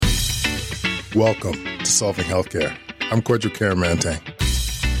Welcome to Solving Healthcare. I'm Kwadwo Karamantang.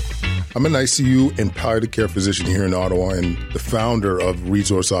 I'm an ICU and palliative care physician here in Ottawa and the founder of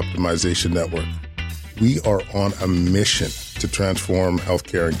Resource Optimization Network. We are on a mission to transform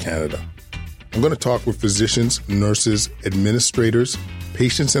healthcare in Canada. I'm going to talk with physicians, nurses, administrators,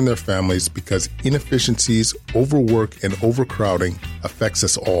 patients and their families because inefficiencies, overwork, and overcrowding affects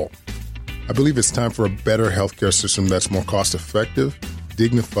us all. I believe it's time for a better healthcare system that's more cost-effective,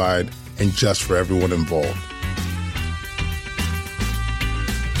 dignified, and just for everyone involved.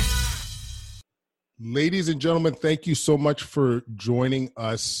 Ladies and gentlemen, thank you so much for joining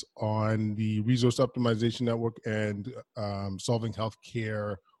us on the Resource Optimization Network and Solving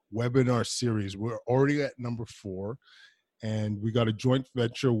Healthcare webinar series. We're already at number 4, and we got a joint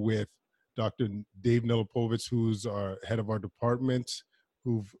venture with Dr. Dave Neilipovitz, who's our head of our department,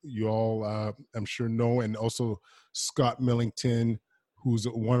 who you all, I'm sure, know, and also Scott Millington, who's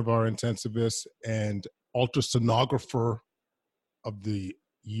one of our intensivists and ultrasonographer of the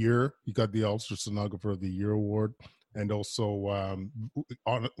year. He got the ultrasonographer of the year award, and also,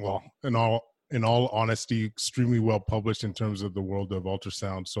 in all honesty, extremely well published in terms of the world of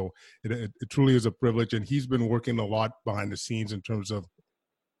ultrasound. So it truly is a privilege, and he's been working a lot behind the scenes in terms of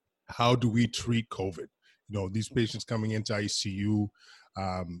how do we treat COVID. You know, these patients coming into ICU,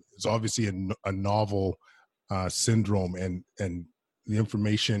 it's obviously a novel syndrome, and the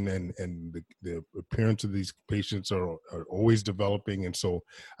information and the appearance of these patients are always developing. And so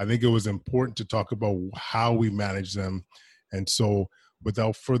I think it was important to talk about how we manage them. And so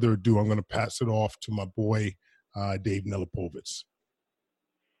without further ado, I'm going to pass it off to my boy, Dave Neilipovitz.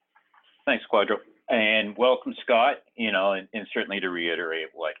 Thanks, Kwadwo. And welcome, Scott. You know, and certainly to reiterate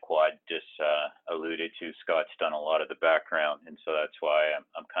what Quad just alluded to, Scott's done a lot of the background. And so that's why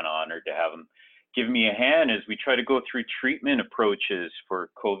I'm kind of honored to have him give me a hand as we try to go through treatment approaches for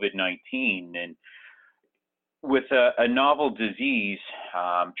COVID-19. And with a novel disease,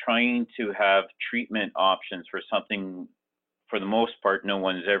 trying to have treatment options for something, for the most part, no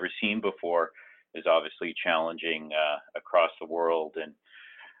one's ever seen before is obviously challenging across the world. And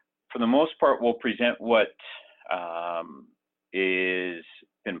for the most part, we'll present what is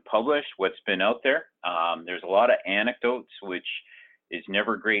been published, what's been out there. There's a lot of anecdotes, which is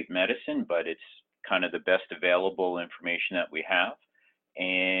never great medicine, but it's kind of the best available information that we have.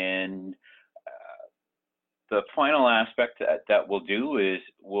 And the final aspect that we'll do is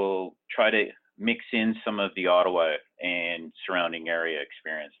we'll try to mix in some of the Ottawa and surrounding area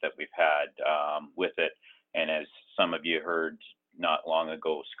experience that we've had with it. And as some of you heard not long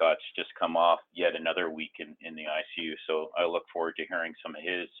ago, Scott's just come off yet another week in the ICU. So I look forward to hearing some of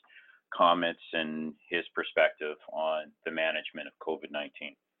his comments and his perspective on the management of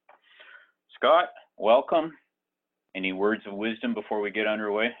COVID-19. Scott, welcome. Any words of wisdom before we get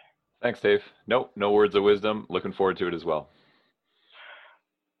underway? Thanks, Dave. Nope, no words of wisdom. Looking forward to it as well.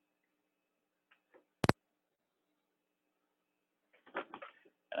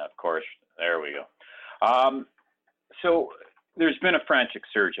 And of course, there we go. So there's been a frantic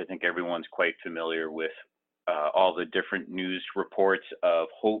surge. I think everyone's quite familiar with all the different news reports of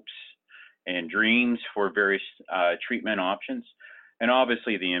hopes and dreams for various treatment options. And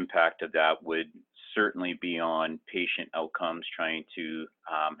obviously the impact of that would certainly be on patient outcomes, trying to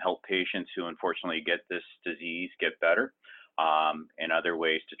help patients who unfortunately get this disease get better, and other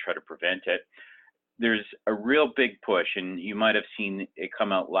ways to try to prevent it. There's a real big push, and you might have seen it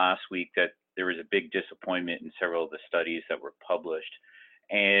come out last week that there was a big disappointment in several of the studies that were published.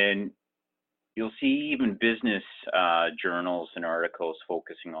 And you'll see even business journals and articles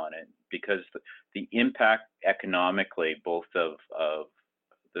focusing on it because the impact economically, both of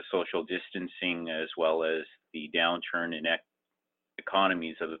the social distancing as well as the downturn in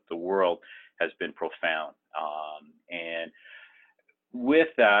economies of the world has been profound. And with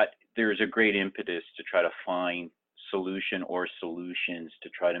that, there's a great impetus to try to find solution or solutions to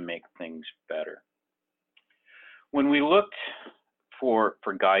try to make things better. When we looked for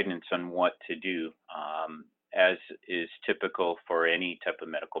guidance on what to do, as is typical for any type of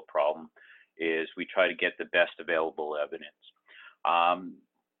medical problem, is we try to get the best available evidence.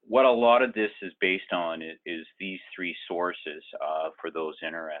 What a lot of this is based on is these 3 sources for those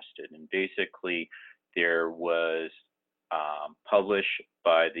interested. And basically, there was published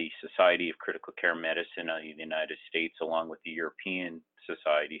by the Society of Critical Care Medicine of the United States, along with the European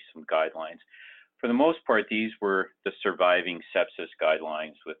Society, some guidelines. For the most part, these were the surviving sepsis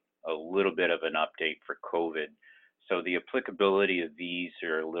guidelines with a little bit of an update for COVID. So the applicability of these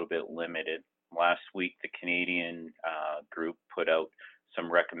are a little bit limited. Last week, the Canadian group put out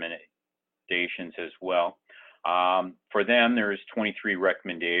some recommendations as well. For them, there's 23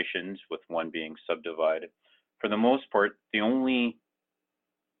 recommendations, with one being subdivided. For the most part, the only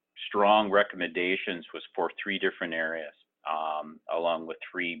strong recommendations was for 3 different areas, along with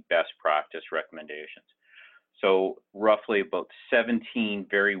 3 best practice recommendations. So roughly about 17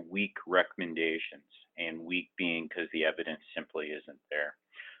 very weak recommendations, and weak being because the evidence simply isn't there.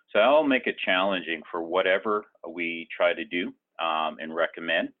 So that'll make it challenging for whatever we try to do and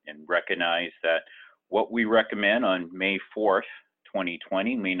recommend, and recognize that what we recommend on May 4th,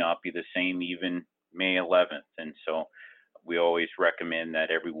 2020 may not be the same even May 11th. And so we always recommend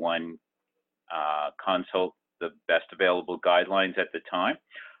that everyone consult the best available guidelines at the time.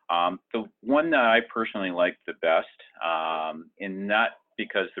 The one that I personally liked the best, and not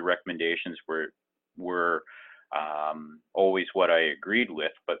because the recommendations were always what I agreed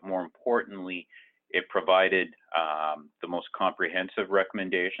with, but more importantly, it provided the most comprehensive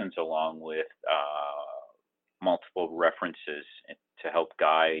recommendations, along with multiple references to help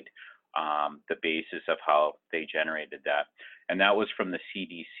guide the basis of how they generated that. And that was from the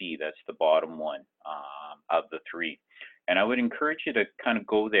CDC. That's the bottom one of the 3. And I would encourage you to kind of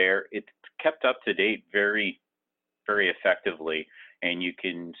go there. It's kept up to date very, very effectively, and you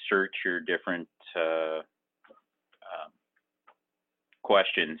can search your different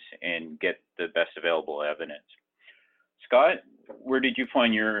questions and get the best available evidence. Scott, where did you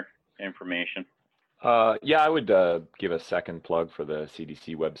find your information? Yeah, I would give a second plug for the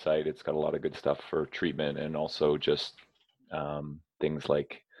CDC website. It's got a lot of good stuff for treatment, and also just things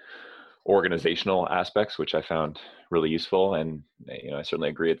like organizational aspects, which I found really useful. And I certainly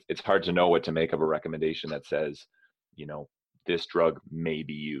agree. It's hard to know what to make of a recommendation that says, this drug may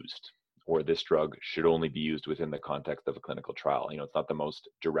be used, or this drug should only be used within the context of a clinical trial. It's not the most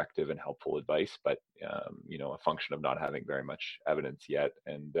directive and helpful advice, but a function of not having very much evidence yet.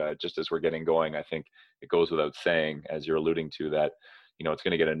 And just as we're getting going, I think it goes without saying, as you're alluding to, that it's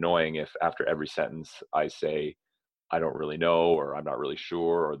going to get annoying if after every sentence I say, I don't really know, or I'm not really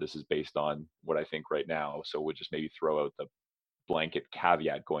sure, or this is based on what I think right now. So we'll just maybe throw out the blanket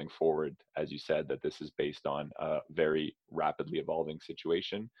caveat going forward, as you said, that this is based on a very rapidly evolving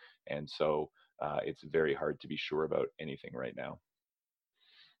situation. And so it's very hard to be sure about anything right now.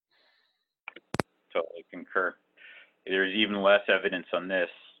 Totally concur. There's even less evidence on this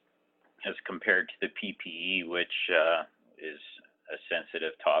as compared to the PPE, which is a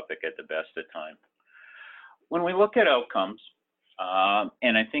sensitive topic at the best of time. When we look at outcomes,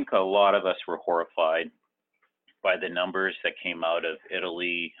 and I think a lot of us were horrified by the numbers that came out of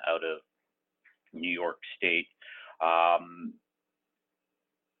Italy, out of New York State.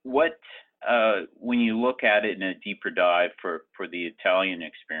 When you look at it in a deeper dive for the Italian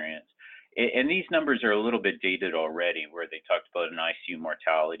experience, and these numbers are a little bit dated already, where they talked about an ICU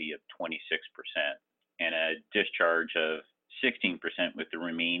mortality of 26% and a discharge of 16%, with the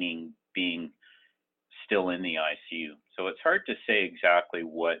remaining being still in the ICU. So it's hard to say exactly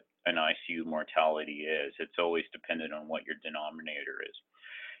what an ICU mortality is. It's always dependent on what your denominator is.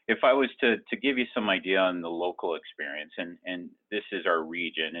 If I was to give you some idea on the local experience, and this is our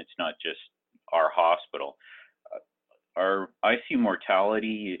region, it's not just our hospital, our ICU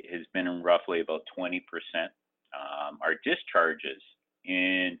mortality has been roughly about 20%. Our discharges,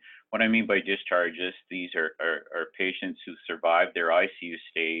 and what I mean by discharges, these are patients who survived their ICU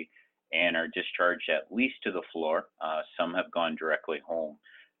stay and are discharged at least to the floor. Some have gone directly home.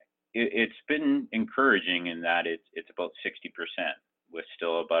 It's been encouraging in that it's about 60%, with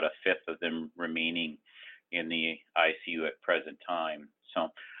still about a fifth of them remaining in the ICU at present time. So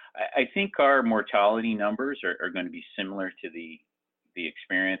I think our mortality numbers are going to be similar to the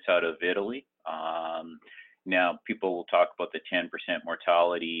experience out of Italy. Now, people will talk about the 10%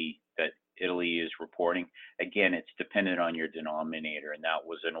 mortality that Italy is reporting. Again, it's dependent on your denominator, and that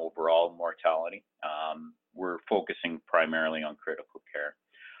was an overall mortality. We're focusing primarily on critical care.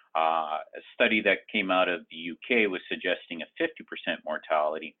 A study that came out of the UK was suggesting a 50%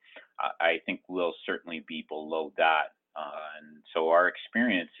 mortality. I think we'll certainly be below that. And so our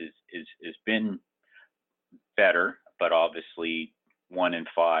experience has been better, but obviously 1 in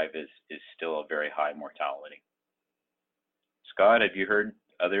 5 is still a very high mortality. Scott, have you heard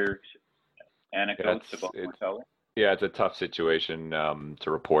other anecdotes about mortality? Yeah, it's a tough situation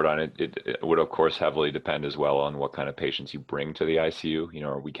to report on. It would, of course, heavily depend as well on what kind of patients you bring to the ICU.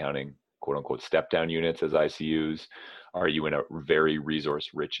 Are we counting quote unquote step-down units as ICUs? Are you in a very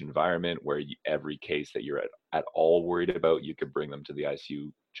resource-rich environment where every case that you're at all worried about, you could bring them to the ICU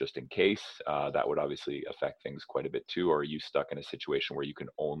just in case? That would obviously affect things quite a bit too. Or are you stuck in a situation where you can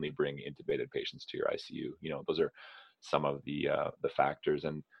only bring intubated patients to your ICU? Those are some of the factors.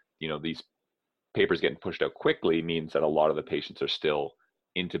 And these papers getting pushed out quickly means that a lot of the patients are still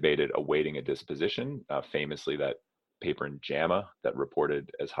intubated awaiting a disposition. Famously, that paper in JAMA that reported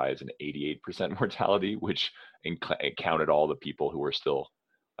as high as an 88% mortality, which counted all the people who were still,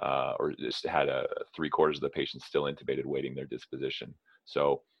 or just had 3/4 of the patients still intubated waiting their disposition.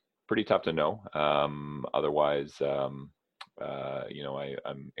 So pretty tough to know. Otherwise, I'm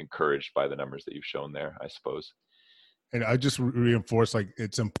encouraged by the numbers that you've shown there, I suppose. And I just reinforce, like,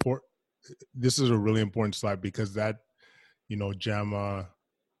 it's important. This is a really important slide because that, JAMA,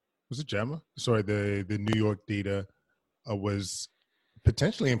 was it JAMA? Sorry, the New York data was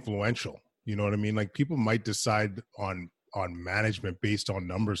potentially influential. You know what I mean? Like, people might decide on management based on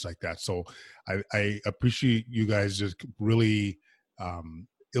numbers like that. So I appreciate you guys just really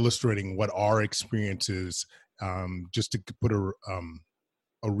illustrating what our experience is, just to put a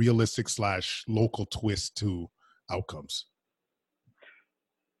realistic / local twist to outcomes.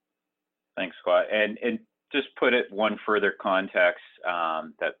 Thanks, Scott. And just put it one further context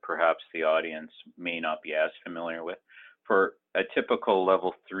that perhaps the audience may not be as familiar with. For a typical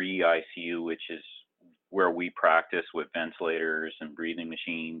level 3 ICU, which is where we practice with ventilators and breathing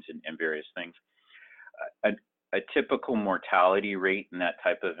machines and various things, a typical mortality rate in that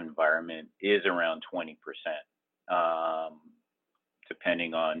type of environment is around 20%,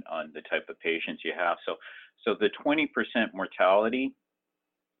 depending on the type of patients you have. So the 20% mortality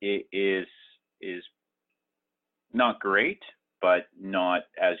is not great, but not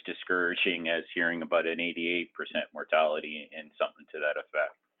as discouraging as hearing about an 88% mortality and something to that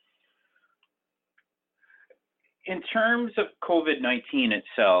effect. In terms of COVID-19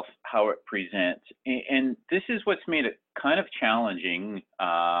 itself, how it presents, and this is what's made it kind of challenging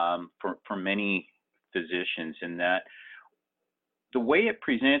for many physicians, in that the way it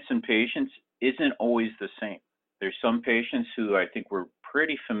presents in patients isn't always the same. There's some patients who I think we're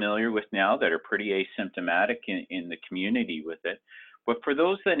pretty familiar with now that are pretty asymptomatic in the community with it. But for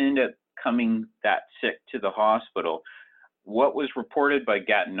those that end up coming that sick to the hospital, what was reported by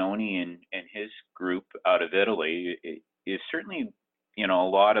Gattinoni and his group out of Italy is certainly, a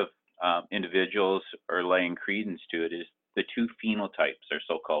lot of individuals are laying credence to it, is the two phenotypes, or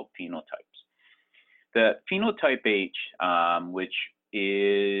so-called phenotypes. The phenotype H, which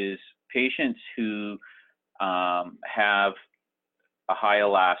is patients who have a high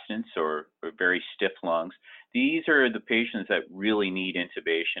elastance or very stiff lungs. These are the patients that really need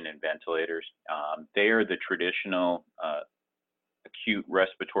intubation and ventilators. They are the traditional acute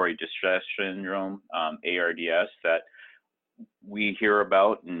respiratory distress syndrome, ARDS, that we hear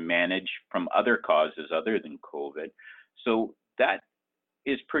about and manage from other causes other than COVID. So that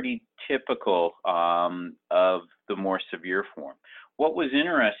is pretty typical of the more severe form. What was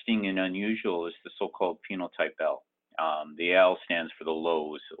interesting and unusual is the so-called phenotype L. The L stands for the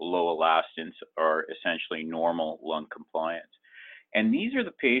lows. Low elastance are essentially normal lung compliance. And these are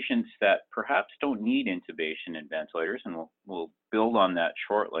the patients that perhaps don't need intubation and ventilators, and we'll build on that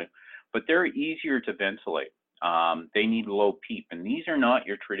shortly, but they're easier to ventilate. They need low PEEP, and these are not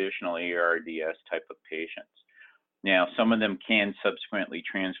your traditional ARDS type of patients. Now, some of them can subsequently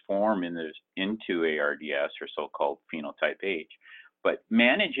transform into ARDS, or so-called phenotype H, but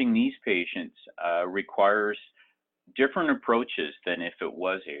managing these patients requires different approaches than if it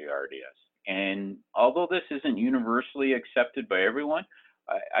was ARDS. And although this isn't universally accepted by everyone,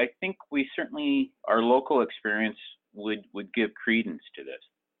 I think our local experience would give credence to this.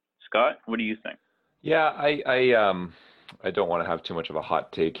 Scott, what do you think? Yeah, I don't want to have too much of a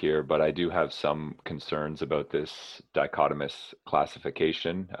hot take here, but I do have some concerns about this dichotomous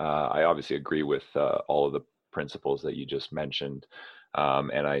classification. I obviously agree with all of the principles that you just mentioned.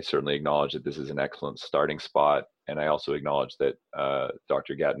 And I certainly acknowledge that this is an excellent starting spot. And I also acknowledge that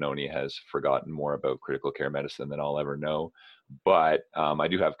Dr. Gattinoni has forgotten more about critical care medicine than I'll ever know. But I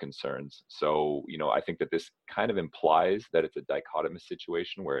do have concerns. So, I think that this kind of implies that it's a dichotomous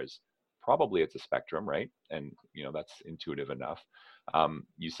situation, whereas probably it's a spectrum, right? And, that's intuitive enough.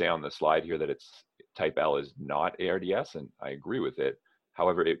 You say on the slide here that it's type L is not ARDS, and I agree with it.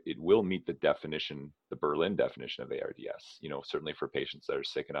 However, it will meet the definition, the Berlin definition of ARDS, certainly for patients that are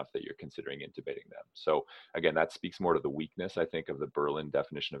sick enough that you're considering intubating them. So again, that speaks more to the weakness, I think, of the Berlin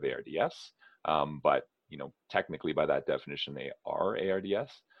definition of ARDS. But, technically by that definition, they are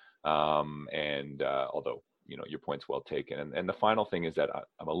ARDS. Although, your point's well taken. And the final thing is that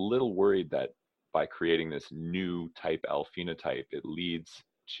I'm a little worried that by creating this new type L phenotype, it leads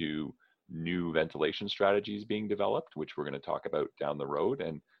to new ventilation strategies being developed, which we're going to talk about down the road.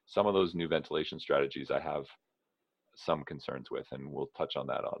 And some of those new ventilation strategies I have some concerns with, and we'll touch on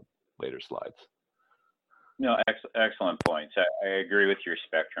that on later slides. No, excellent points. I agree with your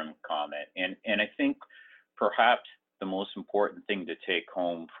spectrum comment, and I think perhaps the most important thing to take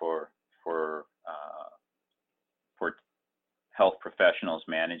home for for health professionals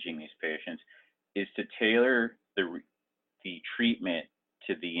managing these patients is to tailor the treatment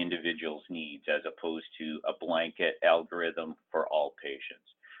to the individual's needs as opposed to a blanket algorithm for all patients.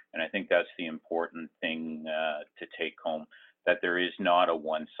 And I think that's the important thing to take home, that there is not a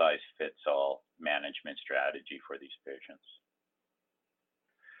one-size-fits-all management strategy for these patients.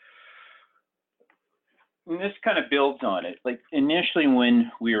 And this kind of builds on it. Like initially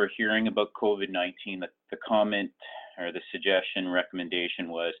when we were hearing about COVID-19, the comment or the suggestion recommendation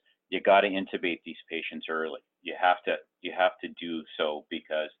was, you got to intubate these patients early. You have to do so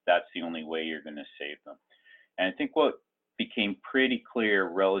because that's the only way you're going to save them. And I think what became pretty clear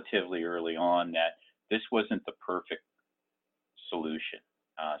relatively early on that this wasn't the perfect solution.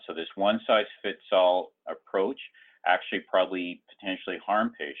 So this one-size-fits-all approach actually probably potentially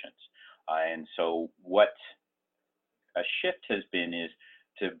harmed patients. And so what a shift has been is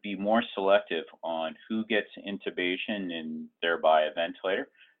to be more selective on who gets intubation and thereby a ventilator,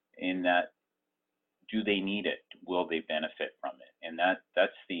 in that do they need it? Will they benefit from it? And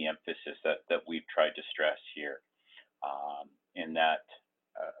that's the emphasis that we've tried to stress here, in that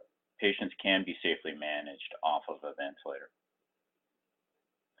patients can be safely managed off of a ventilator.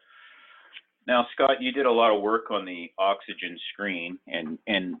 Now, Scott, you did a lot of work on the oxygen screen,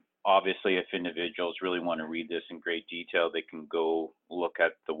 and obviously if individuals really want to read this in great detail, they can go look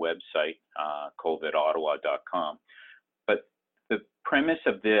at the website, covidottawa.com. But the premise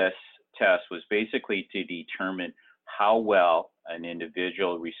of this test was basically to determine how well an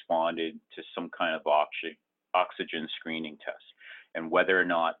individual responded to some kind of oxygen screening test, and whether or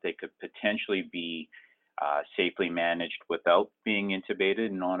not they could potentially be safely managed without being intubated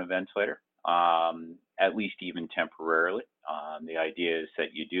and on a ventilator, at least even temporarily. The idea is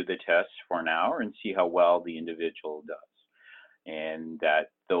that you do the test for an hour and see how well the individual does. And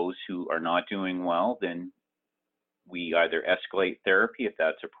that those who are not doing well, then we either escalate therapy if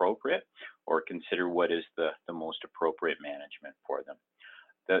that's appropriate, or consider what is the most appropriate management for them.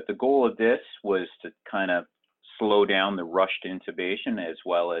 The goal of this was to kind of slow down the rushed intubation, as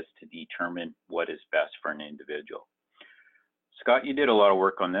well as to determine what is best for an individual. Scott, you did a lot of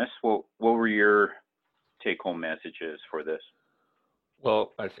work on this. What were your take-home messages for this?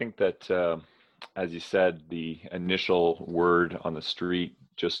 Well, I think that, as you said, the initial word on the street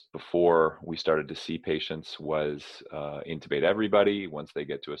just before we started to see patients was intubate everybody once they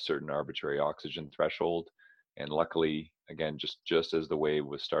get to a certain arbitrary oxygen threshold. And luckily, again, just as the wave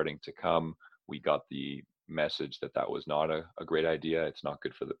was starting to come, we got the message that that was not a great idea. It's not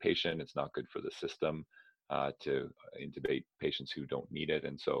good for the patient. It's not good for the system to intubate patients who don't need it.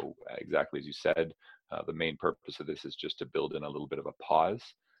 And so exactly as you said, the main purpose of this is just to build in a little bit of a pause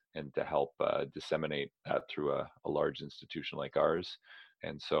and to help disseminate that through a large institution like ours.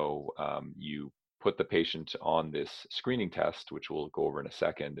 And so you put the patient on this screening test, which we'll go over in a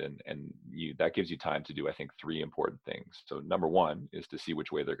second, and that gives you time to do, I think, 3 important things. So number 1 is to see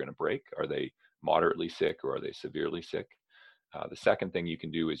which way they're going to break. Are they moderately sick or are they severely sick? The second thing you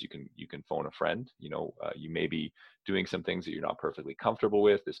can do is you can phone a friend. You may be doing some things that you're not perfectly comfortable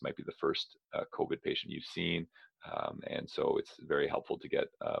with. This might be the first COVID patient you've seen. And so it's very helpful to get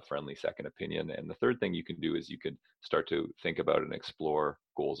a friendly second opinion. And the third thing you can do is you could start to think about and explore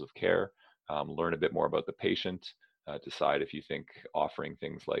goals of care, learn a bit more about the patient, decide if you think offering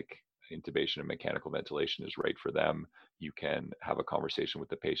things like intubation and mechanical ventilation is right for them. You can have a conversation with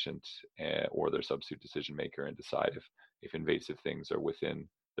the patient or their substitute decision maker and decide if invasive things are within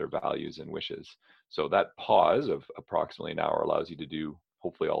their values and wishes. So that pause of approximately an hour allows you to do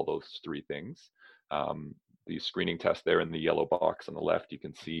hopefully all those 3 things. The screening test there in the yellow box on the left, you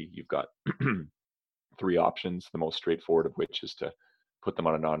can see you've got 3 options, the most straightforward of which is to put them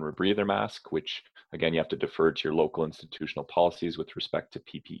on a non-rebreather mask, which again, you have to defer to your local institutional policies with respect to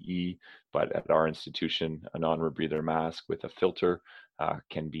PPE. But at our institution, a non-rebreather mask with a filter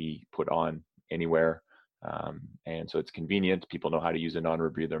can be put on anywhere. And so it's convenient. People know how to use a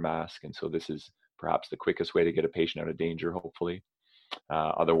non-rebreather mask. And so this is perhaps the quickest way to get a patient out of danger, hopefully.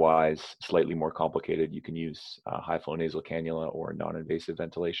 Otherwise, slightly more complicated, you can use high flow nasal cannula or non-invasive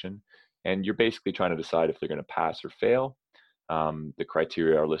ventilation. And you're basically trying to decide if they're going to pass or fail. The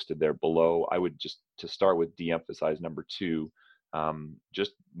criteria are listed there below. I would just, to start with, de-emphasize number 2,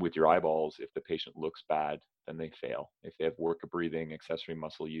 just with your eyeballs, if the patient looks bad, then they fail. If they have work of breathing, accessory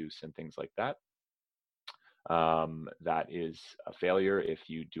muscle use, and things like that, that is a failure. If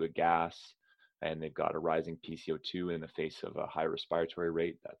you do a gas, and they've got a rising PCO2 in the face of a high respiratory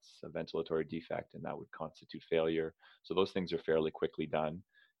rate, that's a ventilatory defect, and that would constitute failure. So those things are fairly quickly done.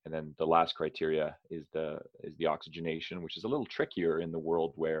 And then the last criteria is the oxygenation, which is a little trickier in the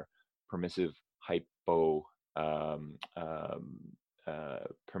world where permissive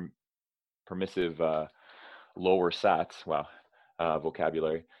permissive lower SATs,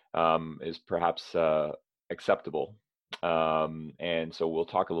 vocabulary, is perhaps acceptable. And so we'll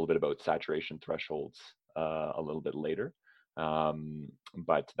talk a little bit about saturation thresholds a little bit later,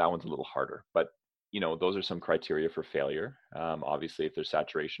 but that one's a little harder. But those are some criteria for failure. Obviously, if their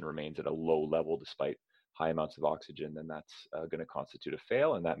saturation remains at a low level despite high amounts of oxygen, then that's going to constitute a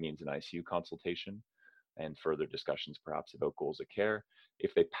fail, and that means an ICU consultation and further discussions perhaps about goals of care.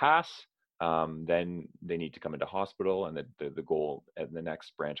 If they pass, then they need to come into hospital, and the goal at the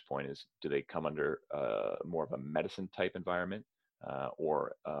next branch point is, do they come under more of a medicine type environment,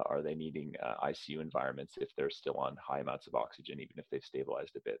 or are they needing ICU environments if they're still on high amounts of oxygen, even if they've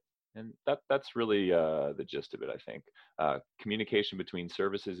stabilized a bit? And that's really the gist of it, I think. Communication between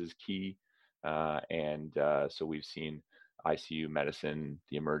services is key, and so we've seen ICU medicine,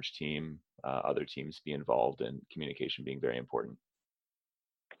 the eMERGE team, other teams be involved, and communication being very important.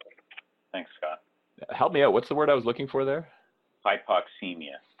 Thanks, Scott. Help me out. What's the word I was looking for there?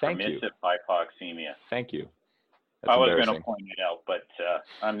 Hypoxemia. Thank you. Permissive hypoxemia. Thank you. That's I was going to point it out, but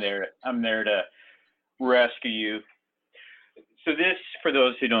I'm there to rescue you. So this, for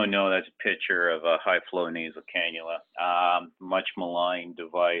those who don't know, that's a picture of a high flow nasal cannula, much maligned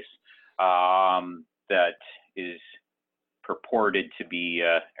device that is purported to be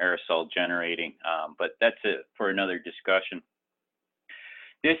aerosol generating, but that's it for another discussion.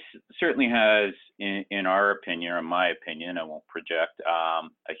 This certainly has, in our opinion, or in my opinion, I won't project,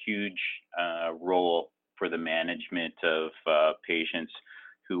 a huge role for the management of patients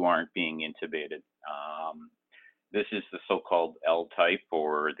who aren't being intubated. This is the so-called L type,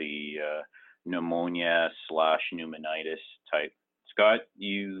 or the pneumonia/pneumonitis type. Scott,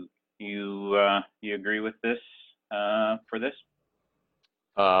 you agree with this for this?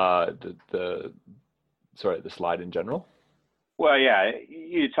 The slide in general. Well, yeah,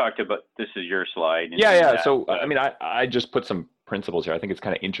 you talked about, this is your slide. Yeah. So, I mean, I just put some principles here. I think it's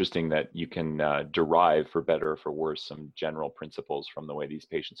kind of interesting that you can derive, for better or for worse, some general principles from the way these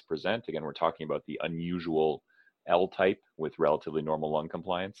patients present. Again, we're talking about the unusual L type with relatively normal lung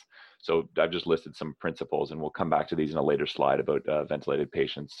compliance. So I've just listed some principles, and we'll come back to these in a later slide about ventilated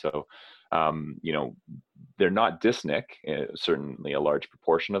patients. So, they're not dyspneic. Certainly a large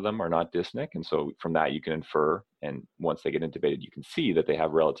proportion of them are not dyspneic. And so from that, you can infer, and once they get intubated, you can see that they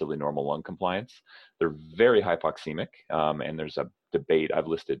have relatively normal lung compliance. They're very hypoxemic, and there's a debate. I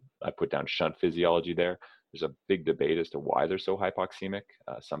put down shunt physiology there. There's a big debate as to why they're so hypoxemic.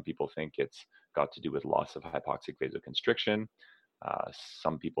 Some people think it's got to do with loss of hypoxic vasoconstriction.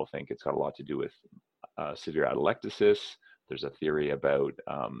 Some people think it's got a lot to do with severe atelectasis. There's a theory about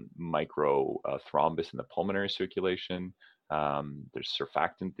micro thrombus in the pulmonary circulation. There's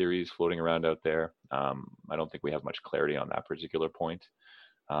surfactant theories floating around out there. I don't think we have much clarity on that particular point.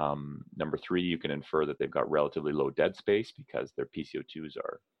 Number 3, you can infer that they've got relatively low dead space because their PCO2s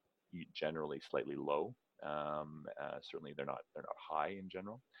are generally slightly low. Certainly they're not high in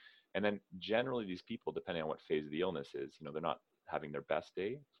general. And then generally these people, depending on what phase of the illness is, they're not having their best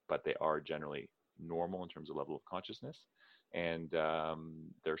day, but they are generally normal in terms of level of consciousness. And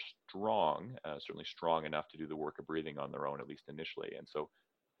they're strong, certainly strong enough to do the work of breathing on their own, at least initially. And so,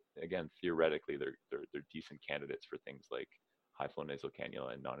 again, theoretically, they're decent candidates for things like high flow nasal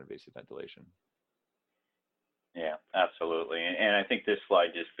cannula and non-invasive ventilation. Yeah, absolutely. And I think this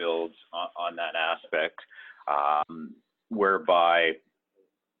slide just builds on that aspect, whereby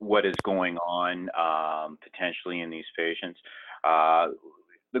what is going on potentially in these patients.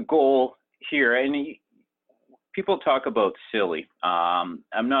 The goal here, and people talk about silly. I'm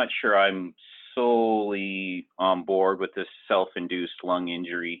not sure I'm solely on board with this self-induced lung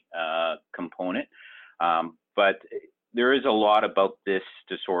injury component, but there is a lot about this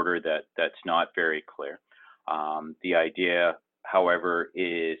disorder that's not very clear. The idea, however,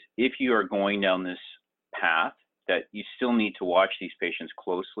 is if you are going down this path, that you still need to watch these patients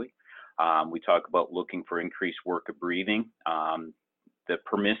closely. We talk about looking for increased work of breathing, the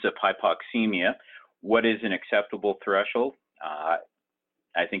permissive hypoxemia. What is an acceptable threshold?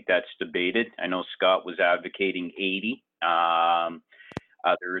 I think that's debated. I know Scott was advocating 80.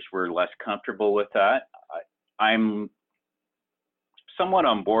 Others were less comfortable with that. I'm somewhat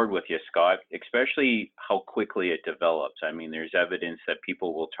on board with you, Scott, especially how quickly it develops. I mean, there's evidence that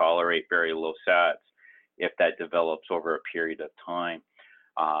people will tolerate very low SATs if that develops over a period of time.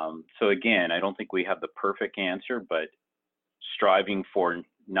 So again, I don't think we have the perfect answer, but striving for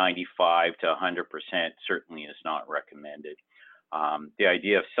 95 to 100% certainly is not recommended. The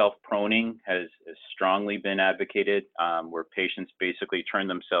idea of self-proning has strongly been advocated, where patients basically turn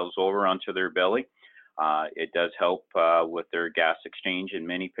themselves over onto their belly. It does help with their gas exchange in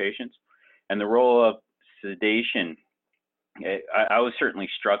many patients. And the role of sedation, I was certainly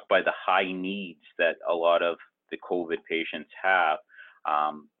struck by the high needs that a lot of the COVID patients have.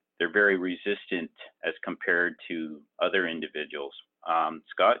 They're very resistant as compared to other individuals.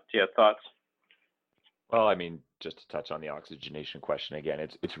 Scott, do you have thoughts? Well, I mean, just to touch on the oxygenation question again,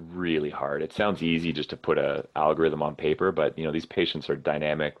 it's really hard. It sounds easy just to put a algorithm on paper, but these patients are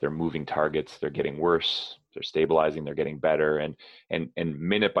dynamic. They're moving targets. They're getting worse. They're stabilizing. They're getting better, and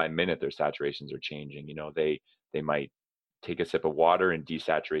minute by minute, their saturations are changing. They might take a sip of water and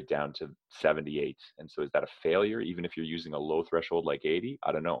desaturate down to 78. And so is that a failure? Even if you're using a low threshold like 80,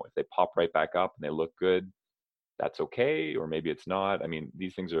 I don't know. If they pop right back up and they look good, that's okay, or maybe it's not. I mean,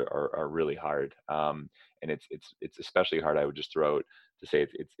 these things are really hard, and it's especially hard. I would just throw out to say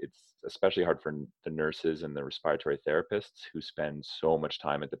it's especially hard for the nurses and the respiratory therapists who spend so much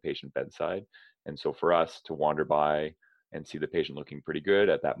time at the patient bedside. And so for us to wander by and see the patient looking pretty good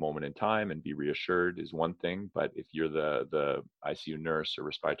at that moment in time and be reassured is one thing. But if you're the ICU nurse or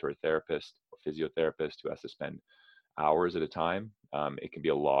respiratory therapist or physiotherapist who has to spend hours at a time, it can be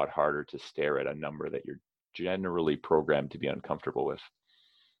a lot harder to stare at a number that you're generally programmed to be uncomfortable with.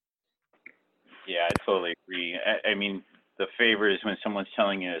 Yeah, I totally agree. I mean, the favorite is when someone's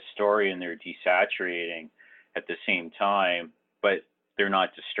telling you a story and they're desaturating at the same time, but they're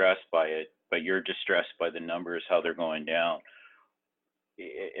not distressed by it, but you're distressed by the numbers, how they're going down.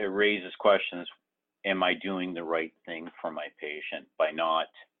 It raises questions. Am I doing the right thing for my patient by not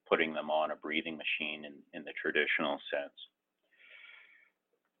putting them on a breathing machine in the traditional sense?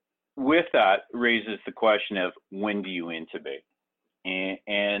 With that raises the question of when do you intubate?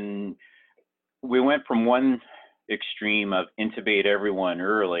 And we went from one extreme of intubate everyone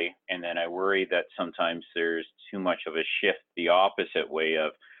early, and then I worry that sometimes there's too much of a shift the opposite way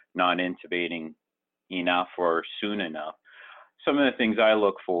of not intubating enough or soon enough. Some of the things I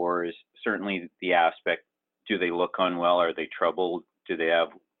look for is certainly the aspect, do they look unwell? Are they troubled? Do they have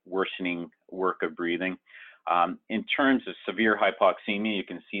worsening work of breathing? In terms of severe hypoxemia, you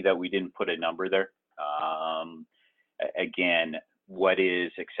can see that we didn't put a number there. Again, what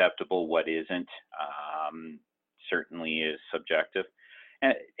is acceptable, what isn't, certainly is subjective.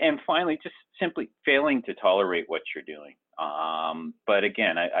 And finally, just simply failing to tolerate what you're doing. But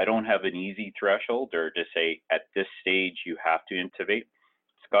again, I don't have an easy threshold or to say at this stage you have to intubate.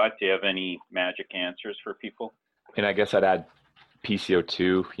 Scott, do you have any magic answers for people? And I guess I'd add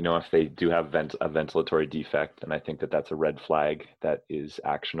PCO2, if they do have a ventilatory defect, and I think that that's a red flag that is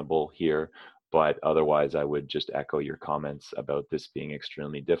actionable here. But otherwise, I would just echo your comments about this being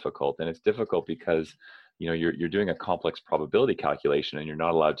extremely difficult. And it's difficult because, you're doing a complex probability calculation and you're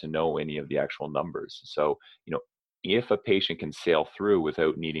not allowed to know any of the actual numbers. So, if a patient can sail through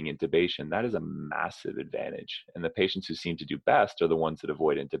without needing intubation, that is a massive advantage. And the patients who seem to do best are the ones that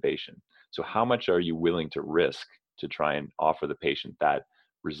avoid intubation. So how much are you willing to risk to try and offer the patient that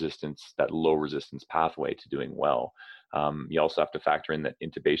resistance, that low resistance pathway to doing well? You also have to factor in that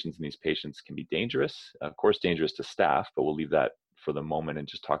intubations in these patients can be dangerous, of course, dangerous to staff, but we'll leave that for the moment and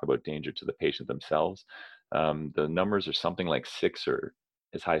just talk about danger to the patient themselves. The numbers are something like 6 or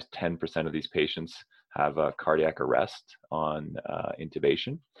as high as 10% of these patients have a cardiac arrest on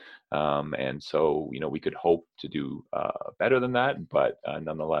intubation. And so, we could hope to do better than that, but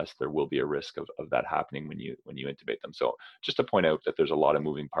nonetheless, there will be a risk of that happening when you intubate them. So just to point out that there's a lot of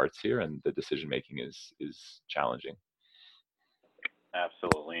moving parts here and the decision-making is challenging.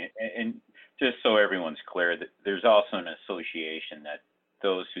 Absolutely. And just so everyone's clear, that there's also an association that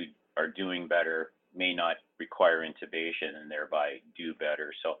those who are doing better may not require intubation and thereby do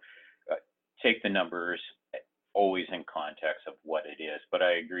better. So take the numbers always in context of what it is. But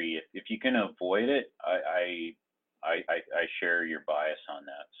I agree, if you can avoid it, I share your bias on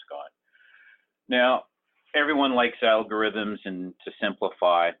that, Scott. Now, everyone likes algorithms and to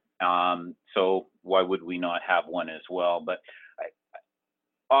simplify, so why would we not have one as well? But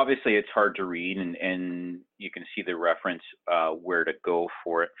obviously it's hard to read, and you can see the reference where to go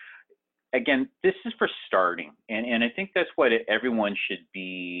for it. Again, this is for starting, and I think that's what everyone should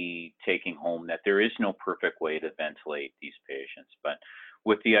be taking home, that there is no perfect way to ventilate these patients. But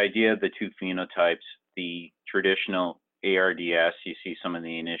with the idea of the two phenotypes, the traditional ARDS, you see some of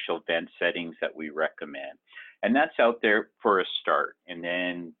the initial vent settings that we recommend. And that's out there for a start. And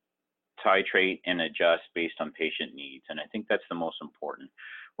then titrate and adjust based on patient needs. And I think that's the most important.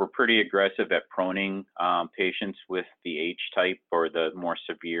 We're pretty aggressive at proning patients with the H type or the more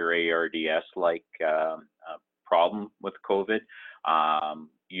severe ARDS-like problem with COVID.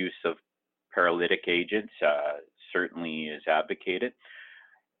 Use of paralytic agents certainly is advocated.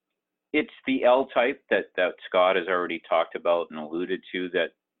 It's the L type that Scott has already talked about and alluded to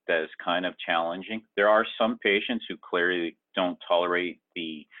that is kind of challenging. There are some patients who clearly don't tolerate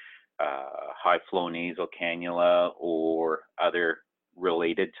the high flow nasal cannula or other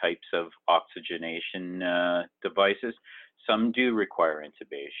related types of oxygenation devices. Some do require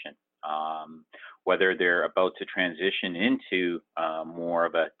intubation. Whether they're about to transition into more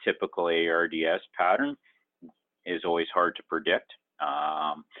of a typical ARDS pattern is always hard to predict.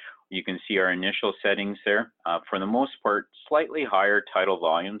 You can see our initial settings there. For the most part, slightly higher tidal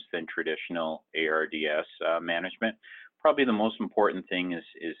volumes than traditional ARDS management. Probably the most important thing is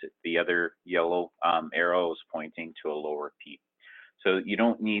the other yellow arrows pointing to a lower PEEP. So you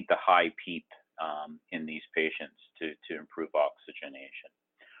don't need the high PEEP in these patients to improve oxygenation.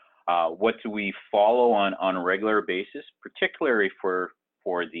 What do we follow on a regular basis, particularly for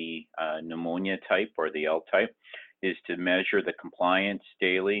the pneumonia type or the L type, is to measure the compliance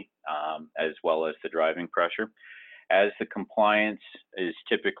daily as well as the driving pressure. As the compliance is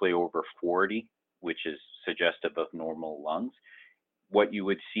typically over 40, which is suggestive of normal lungs, what you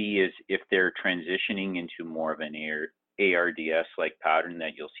would see is if they're transitioning into more of an ARDS-like pattern,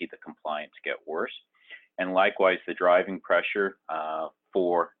 that you'll see the compliance get worse. And likewise, the driving pressure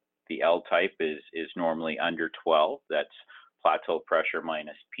for the L type is normally under 12. That's plateau pressure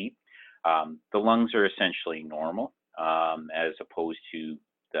minus PEEP. The lungs are essentially normal as opposed to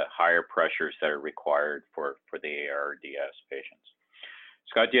the higher pressures that are required for the ARDS patients.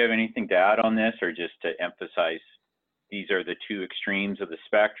 Scott, do you have anything to add on this, or just to emphasize these are the two extremes of the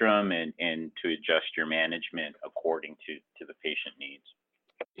spectrum and to adjust your management according to the patient needs?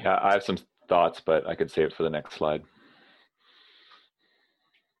 Yeah, I have some thoughts, but I could save it for the next slide.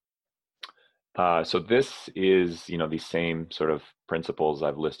 So this is, these same sort of principles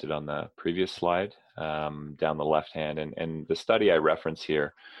I've listed on the previous slide down the left hand. And the study I reference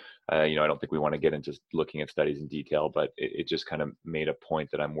here, I don't think we want to get into looking at studies in detail, but it just kind of made a point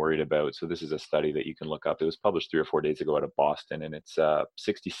that I'm worried about. So this is a study that you can look up. It was published 3 or 4 days ago out of Boston, and it's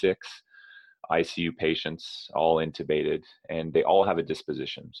 66 ICU patients, all intubated, and they all have a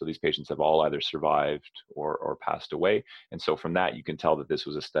disposition. So these patients have all either survived or passed away. And so from that, you can tell that this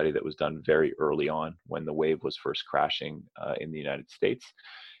was a study that was done very early on when the wave was first crashing in the United States.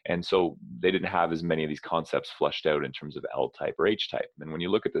 And so they didn't have as many of these concepts fleshed out in terms of L type or H type. And when you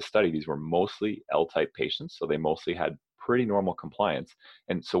look at the study, these were mostly L type patients. So they mostly had pretty normal compliance.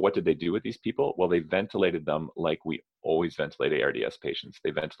 And so what did they do with these people? Well, they ventilated them like we always ventilate ARDS patients.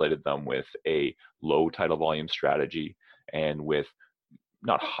 They ventilated them with a low tidal volume strategy and with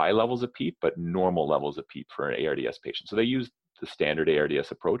not high levels of PEEP, but normal levels of PEEP for an ARDS patient. So they used the standard ARDS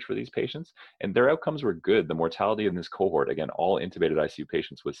approach for these patients, and their outcomes were good. The mortality in this cohort, again, all intubated ICU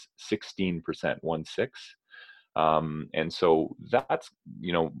patients, was 16%, 1/6. And so that's,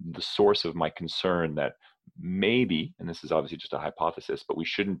 the source of my concern that maybe, and this is obviously just a hypothesis, but we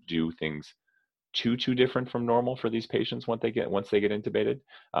shouldn't do things too different from normal for these patients once they get intubated.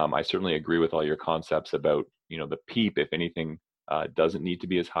 I certainly agree with all your concepts about, the PEEP, if anything, doesn't need to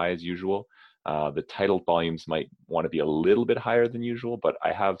be as high as usual. The tidal volumes might want to be a little bit higher than usual, but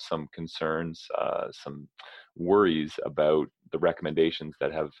I have some concerns, some worries about the recommendations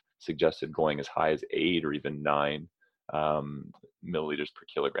that have suggested going as high as 8 or even 9 milliliters per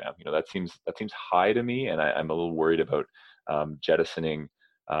kilogram. That seems high to me, and I'm a little worried about jettisoning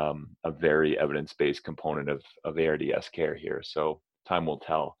a very evidence-based component of ARDS care here. So time will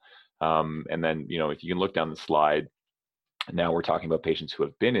tell. And then, if you can look down the slide, now we're talking about patients who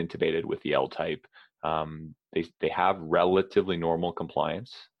have been intubated with the L type. They have relatively normal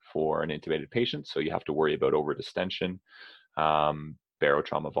compliance for an intubated patient, so you have to worry about overdistension.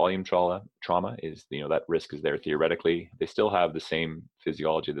 Barotrauma, volume trauma is, that risk is there theoretically. They still have the same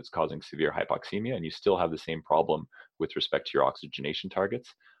physiology that's causing severe hypoxemia, and you still have the same problem with respect to your oxygenation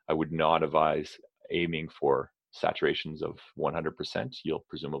targets. I would not advise aiming for saturations of 100%. You'll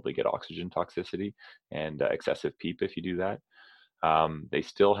presumably get oxygen toxicity and excessive PEEP if you do that. They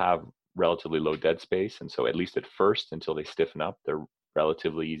still have relatively low dead space, and so at least at first, until they stiffen up, they're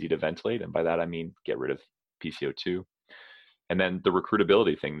relatively easy to ventilate, and by that I mean get rid of PCO2. And then the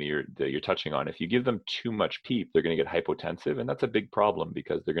recruitability thing that you're touching on, if you give them too much PEEP, they're going to get hypotensive, and that's a big problem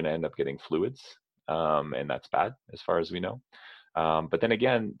because they're going to end up getting fluids, and that's bad as far as we know. But then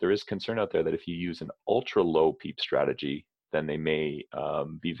again, there is concern out there that if you use an ultra low PEEP strategy, then they may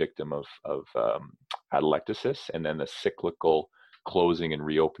be victim of atelectasis, and then the cyclical closing and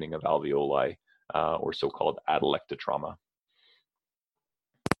reopening of alveoli, or so-called atelectotrauma.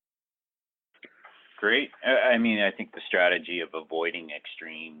 Great. I mean, I think the strategy of avoiding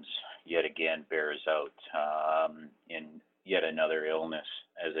extremes yet again bears out in yet another illness,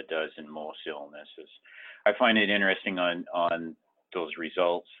 as it does in most illnesses. I find it interesting on those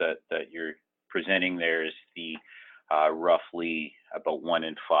results that you're presenting. There's the roughly about 1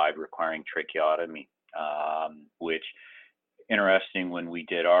 in 5 requiring tracheotomy, which, interesting, when we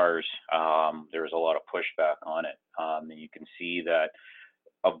did ours, there was a lot of pushback on it. And you can see that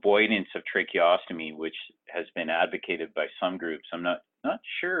avoidance of tracheostomy, which has been advocated by some groups, I'm not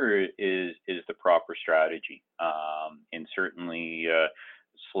sure is the proper strategy. And certainly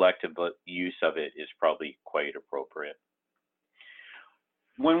selective use of it is probably quite appropriate.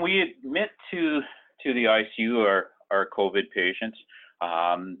 When we admit to the ICU our COVID patients,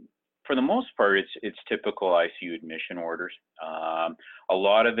 for the most part, it's typical ICU admission orders. A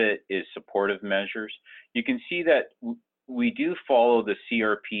lot of it is supportive measures. You can see that we do follow the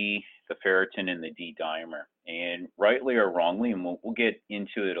CRP, the ferritin, and the D-dimer. And rightly or wrongly, and we'll get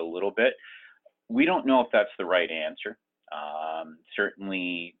into it a little bit, we don't know if that's the right answer.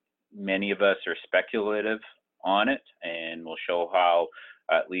 Certainly, many of us are speculative on it, and we'll show how,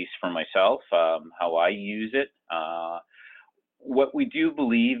 at least for myself, how I use it. What we do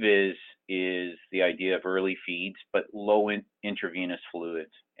believe is the idea of early feeds, but low intravenous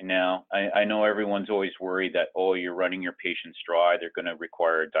fluids. And now, I know everyone's always worried that, oh, you're running your patients dry, they're going to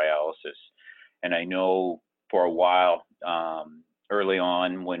require dialysis. And I know for a while, early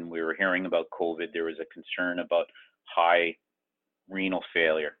on when we were hearing about COVID, there was a concern about high renal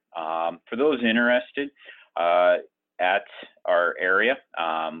failure. For those interested, at our area,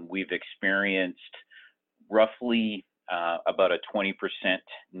 we've experienced roughly about a 20%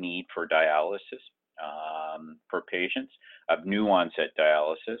 need for dialysis for patients of new onset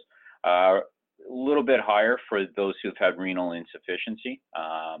dialysis. A little bit higher for those who've had renal insufficiency,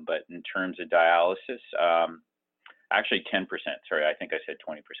 but in terms of dialysis, actually 10%, sorry, I think I said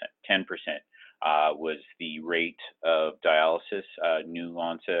 20%, 10% was the rate of dialysis, new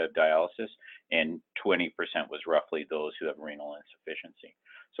onset dialysis, and 20% was roughly those who have renal insufficiency.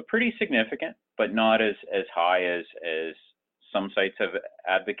 So pretty significant, but not as high as some sites have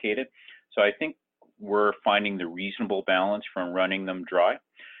advocated. So I think we're finding the reasonable balance from running them dry.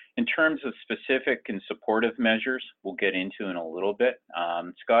 In terms of specific and supportive measures, we'll get into in a little bit.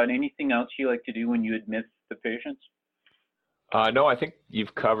 Scott, anything else you like to do when you admit the patients? No, I think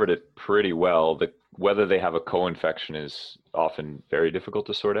you've covered it pretty well. Whether they have a co-infection is often very difficult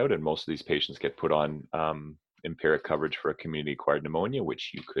to sort out, and most of these patients get put on empiric coverage for a community-acquired pneumonia,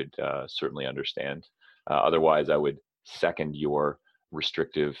 which you could certainly understand. Otherwise, I would second your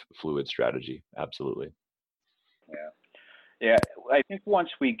restrictive fluid strategy. Absolutely. Yeah. I think once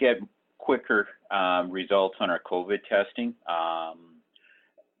we get quicker results on our COVID testing,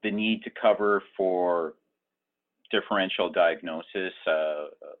 the need to cover for differential diagnosis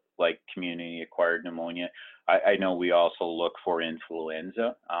like community-acquired pneumonia. I know we also look for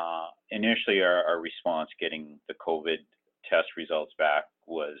influenza. Initially, our response getting the COVID test results back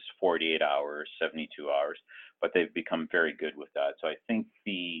was 48 hours, 72 hours, but they've become very good with that. So I think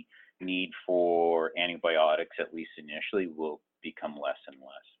the need for antibiotics, at least initially, will become less and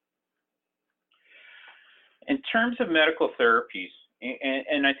less. In terms of medical therapies,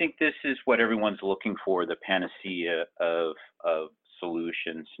 and I think this is what everyone's looking for, the panacea of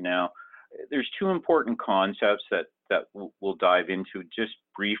solutions. Now, there's two important concepts that we'll dive into just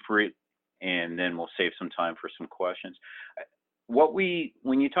briefly, and then we'll save some time for some questions.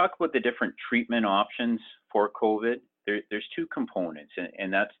 When you talk about the different treatment options for COVID, there's two components,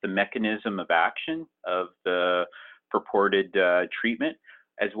 and that's the mechanism of action of the purported treatment,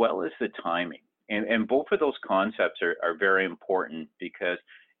 as well as the timing. And both of those concepts are very important, because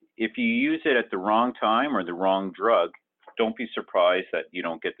if you use it at the wrong time or the wrong drug, don't be surprised that you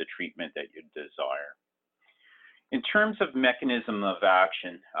don't get the treatment that you desire. In terms of mechanism of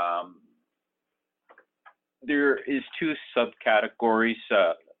action, there is two subcategories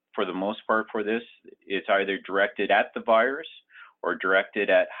for the most part for this. It's either directed at the virus or directed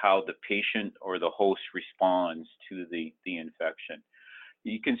at how the patient or the host responds to the infection.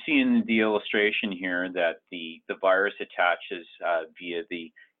 You can see in the illustration here that the virus attaches via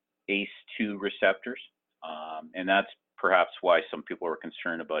the ACE2 receptors, and that's perhaps why some people are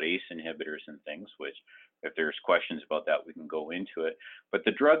concerned about ACE inhibitors and things, which if there's questions about that, we can go into it. But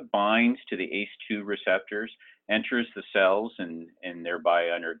the drug binds to the ACE2 receptors, enters the cells, and thereby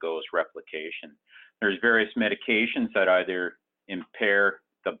undergoes replication. There's various medications that either impair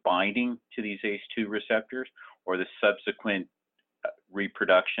the binding to these ACE2 receptors or the subsequent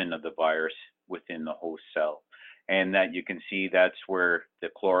reproduction of the virus within the host cell. And that you can see that's where the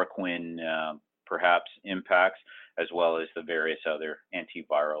chloroquine perhaps impacts, as well as the various other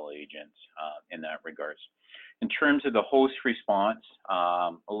antiviral agents in that regards. In terms of the host response,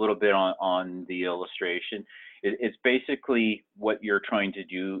 a little bit on the illustration, it's basically what you're trying to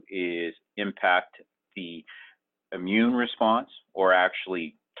do is impact the immune response or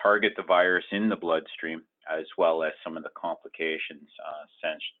actually target the virus in the bloodstream, as well as some of the complications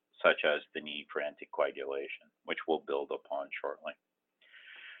such as the need for anticoagulation, which we'll build upon shortly.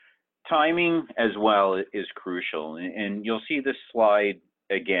 Timing as well is crucial, and you'll see this slide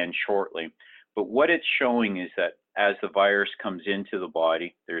again shortly, but what it's showing is that as the virus comes into the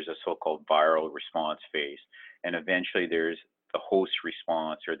body, there's a so-called viral response phase, and eventually there's the host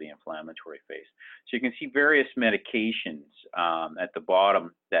response or the inflammatory phase. So you can see various medications at the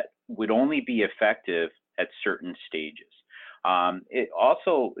bottom that would only be effective at certain stages. It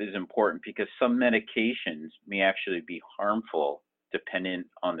also is important because some medications may actually be harmful dependent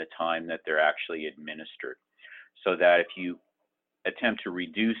on the time that they're actually administered. So that if you attempt to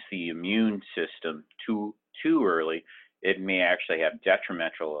reduce the immune system too early, it may actually have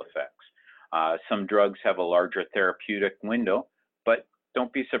detrimental effects. Some drugs have a larger therapeutic window, but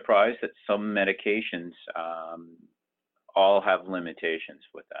don't be surprised that some medications all have limitations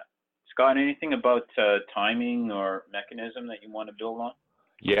with that. Scott, anything about timing or mechanism that you want to build on?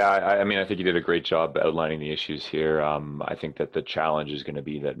 Yeah, I mean, I think you did a great job outlining the issues here. I think that the challenge is going to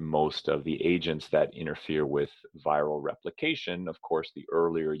be that most of the agents that interfere with viral replication, of course, the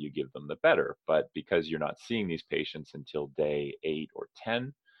earlier you give them, the better. But because you're not seeing these patients until day 8 or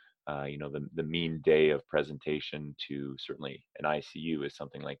 10, you know, the mean day of presentation to certainly an ICU is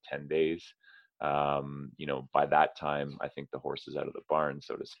something like 10 days. You know, by that time, I think the horse is out of the barn,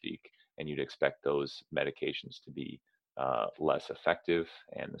 so to speak, and you'd expect those medications to be less effective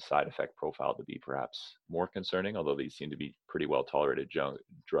and the side effect profile to be perhaps more concerning, although these seem to be pretty well tolerated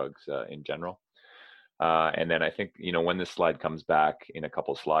drugs in general. And then I think, you know, when this slide comes back in a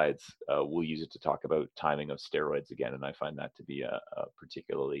couple slides, we'll use it to talk about timing of steroids again, and I find that to be a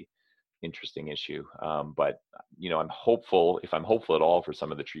particularly interesting issue. But, you know, I'm hopeful, if I'm hopeful at all for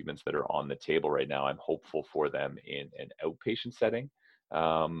some of the treatments that are on the table right now, I'm hopeful for them in an outpatient setting,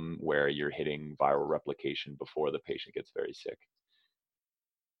 where you're hitting viral replication before the patient gets very sick.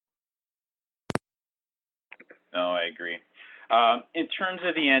 No, I agree. In terms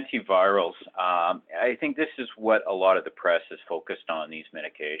of the antivirals, I think this is what a lot of the press is focused on, these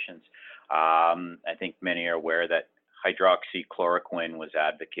medications. I think many are aware that hydroxychloroquine was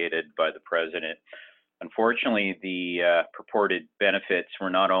advocated by the president. Unfortunately, the purported benefits were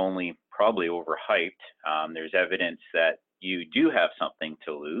not only probably overhyped, there's evidence that you do have something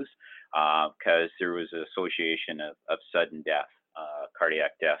to lose because there was an association of sudden death,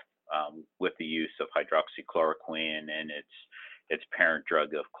 cardiac death, with the use of hydroxychloroquine and its parent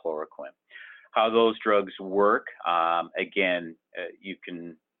drug of chloroquine. How those drugs work, again, you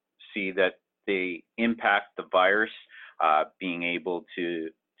can see that they impact the virus being able to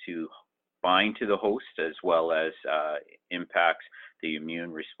bind to the host, as well as impacts the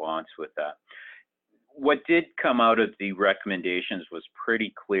immune response with that. What did come out of the recommendations was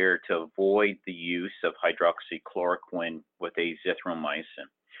pretty clear to avoid the use of hydroxychloroquine with azithromycin,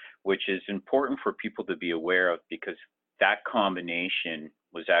 which is important for people to be aware of because that combination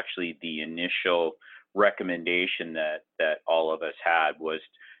was actually the initial recommendation that all of us had, was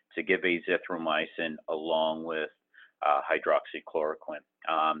to give azithromycin along with hydroxychloroquine.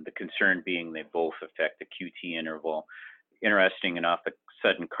 The concern being they both affect the QT interval. Interesting enough, a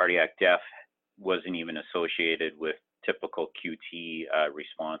sudden cardiac death wasn't even associated with typical QT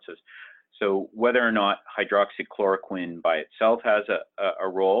responses. So whether or not hydroxychloroquine by itself has a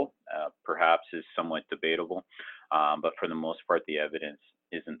role, perhaps is somewhat debatable, but for the most part, the evidence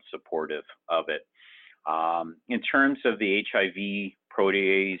isn't supportive of it. In terms of the HIV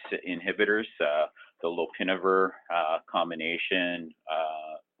protease inhibitors, the lopinavir combination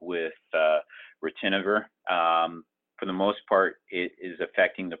with ritonavir, for the most part, it is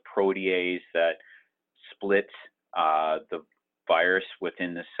affecting the protease that splits the virus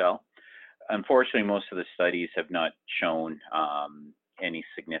within the cell. Unfortunately, most of the studies have not shown any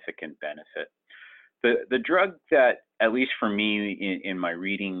significant benefit. The drug that, at least for me in my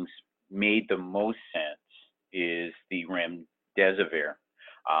readings, made the most sense is the remdesivir.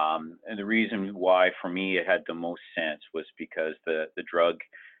 And the reason why for me it had the most sense was because the drug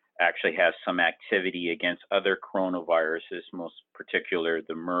actually has some activity against other coronaviruses, most particular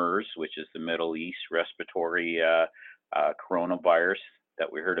the MERS, which is the Middle East respiratory coronavirus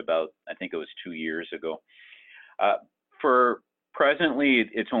that we heard about, I think it was 2 years ago. For presently,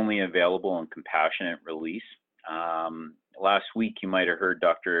 it's only available in compassionate release. Last week, you might have heard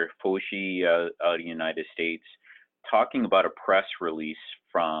Dr. Fauci out of the United States talking about a press release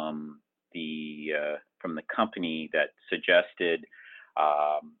from the company that suggested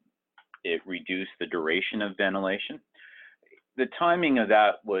it reduced the duration of ventilation. The timing of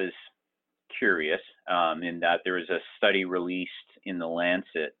that was curious in that there was a study released in the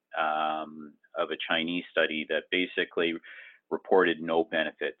Lancet of a Chinese study that basically reported no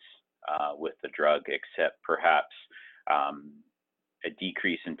benefits with the drug, except perhaps a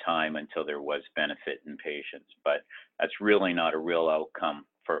decrease in time until there was benefit in patients. But that's really not a real outcome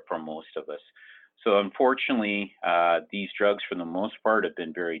for most of us. So unfortunately, these drugs, for the most part, have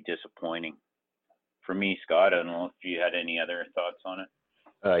been very disappointing. For me, Scott, I don't know if you had any other thoughts on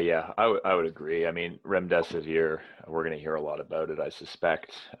it. Yeah, I would agree. I mean, remdesivir, we're going to hear a lot about it, I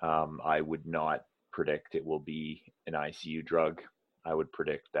suspect. I would not predict it will be an ICU drug. I would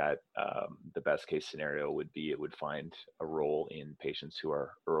predict that the best case scenario would be it would find a role in patients who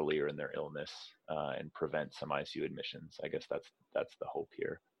are earlier in their illness and prevent some ICU admissions. I guess that's the hope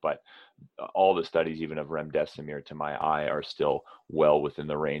here. But all the studies, even of remdesivir, to my eye, are still well within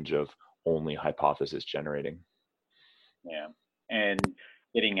the range of only hypothesis generating. Yeah, and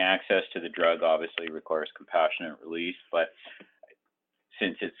getting access to the drug obviously requires compassionate release, but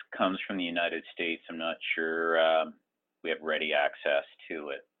since it comes from the United States, I'm not sure we have ready access to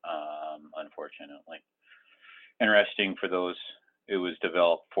it, unfortunately. Interesting for those, it was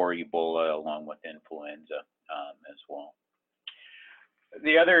developed for Ebola along with influenza as well.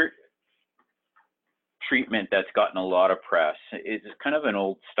 The other treatment that's gotten a lot of press is kind of an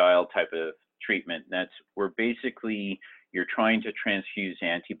old style type of treatment. That's where basically you're trying to transfuse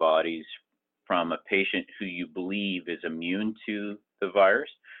antibodies from a patient who you believe is immune to the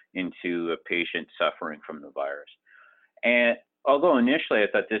virus into a patient suffering from the virus. And although initially I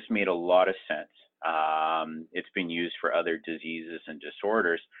thought this made a lot of sense, it's been used for other diseases and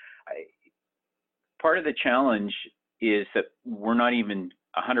disorders. Part of the challenge is that we're not even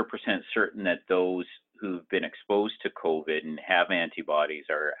 100% certain that those who've been exposed to COVID and have antibodies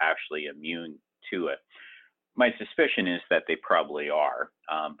are actually immune to it. My suspicion is that they probably are,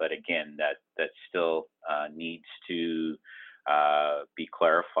 but again, that still needs to be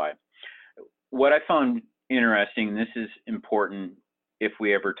clarified. What I found interesting, this is important if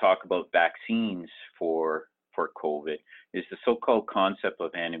we ever talk about vaccines for COVID, is the so-called concept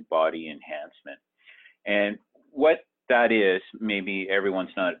of antibody enhancement. And what that is, maybe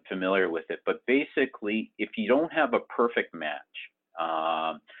everyone's not familiar with it, but basically, if you don't have a perfect match,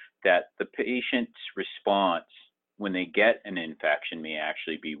 that the patient's response when they get an infection may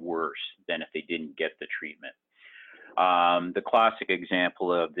actually be worse than if they didn't get the treatment. The classic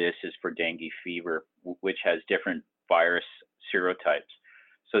example of this is for dengue fever, which has different virus serotypes.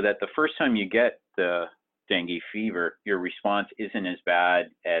 So that the first time you get the dengue fever, your response isn't as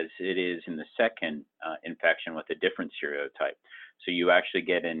bad as it is in the second infection with a different serotype. So you actually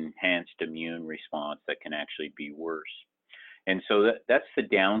get an enhanced immune response that can actually be worse. And so that's the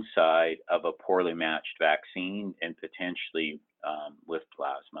downside of a poorly matched vaccine and potentially with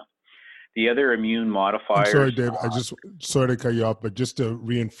plasma. The other immune modifiers. I'm sorry, Dave. I just sorry to cut you off, but just to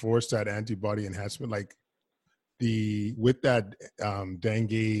reinforce that antibody enhancement, like with that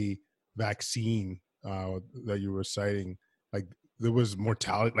dengue vaccine that you were citing, like there was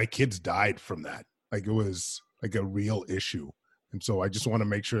mortality, like kids died from that. Like it was like a real issue. And so I just want to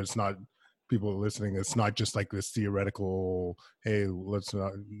make sure it's not people listening. It's not just like this theoretical, hey, let's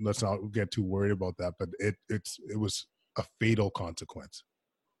not get too worried about that. But it was a fatal consequence.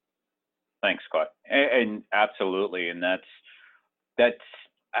 Thanks, Scott. And absolutely, and that's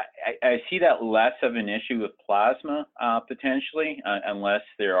I see that less of an issue with plasma potentially, unless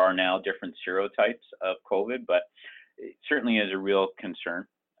there are now different serotypes of COVID, but it certainly is a real concern.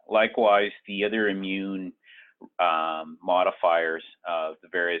 Likewise, the other immune modifiers of the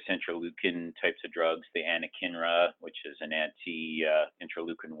various interleukin types of drugs, the anakinra, which is an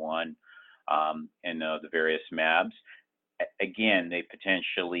anti-interleukin-1, and the various MABs, again, they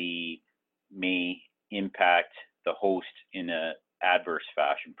potentially may impact the host in an adverse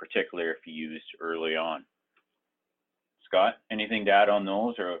fashion, particularly if used early on. Scott, anything to add on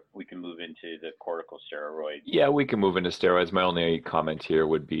those, or we can move into the corticosteroids? Yeah, we can move into steroids. My only comment here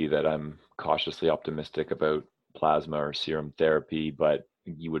would be that I'm cautiously optimistic about plasma or serum therapy, but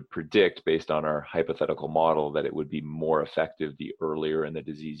you would predict based on our hypothetical model that it would be more effective the earlier in the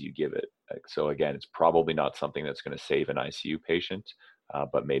disease you give it. So again, it's probably not something that's going to save an ICU patient,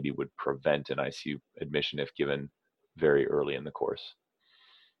 but maybe would prevent an ICU admission if given very early in the course.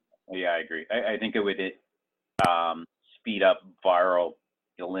 Yeah, I agree. I think it would speed up viral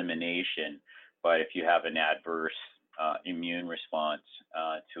elimination, but if you have an adverse immune response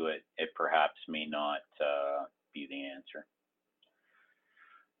to it, it perhaps may not be the answer.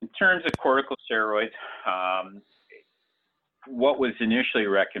 In terms of corticosteroids, what was initially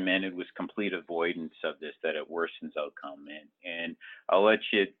recommended was complete avoidance of this, that it worsens outcome. And I'll let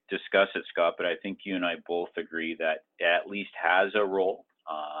you discuss it, Scott, but I think you and I both agree that it at least has a role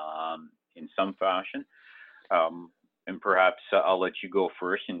in some fashion. And perhaps I'll let you go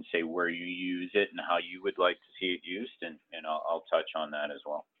first and say where you use it and how you would like to see it used, and I'll touch on that as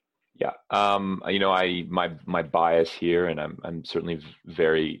well. Yeah, my bias here, and I'm certainly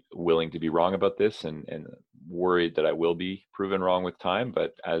very willing to be wrong about this, and worried that I will be proven wrong with time.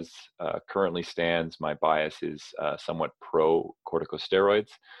 But as currently stands, my bias is somewhat pro corticosteroids.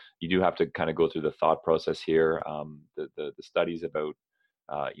 You do have to kind of go through the thought process here. The studies about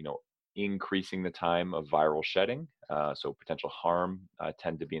increasing the time of viral shedding, so potential harm,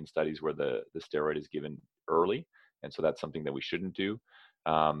 tend to be in studies where the steroid is given early, and so that's something that we shouldn't do.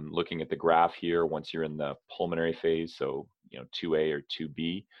 Looking at the graph here, once you're in the pulmonary phase, so 2A or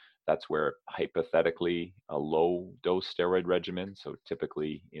 2B, that's where hypothetically a low dose steroid regimen, so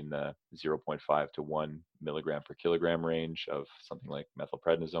typically in the 0.5 to 1 milligram per kilogram range of something like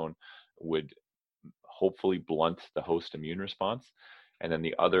methylprednisone, would hopefully blunt the host immune response. And then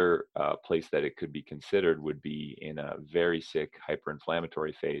the other place that it could be considered would be in a very sick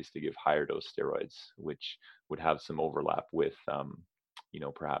hyperinflammatory phase to give higher dose steroids, which would have some overlap with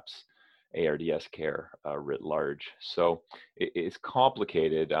perhaps ARDS care writ large. So it's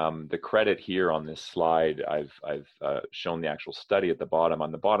complicated. The credit here on this slide, I've shown the actual study at the bottom.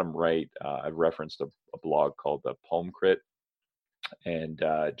 On the bottom right, I've referenced a blog called the PulmCrit, and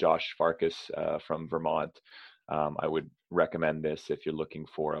Josh Farkas from Vermont. I would recommend this if you're looking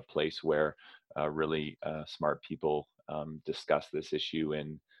for a place where really smart people discuss this issue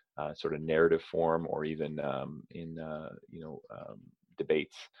in sort of narrative form, or even in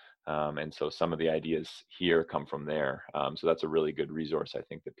debates. And so some of the ideas here come from there. So that's a really good resource, I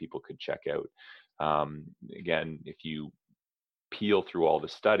think, that people could check out. Again, if you peel through all the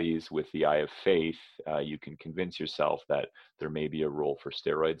studies with the eye of faith, you can convince yourself that there may be a role for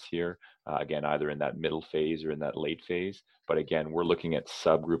steroids here, again, either in that middle phase or in that late phase. But again, we're looking at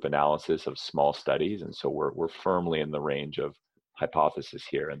subgroup analysis of small studies, and so we're firmly in the range of hypothesis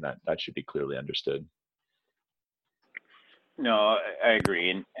here, and that should be clearly understood. No, I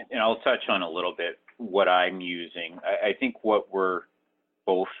agree, and I'll touch on a little bit what I'm using. I think what we're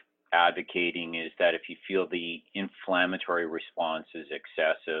both advocating is that if you feel the inflammatory response is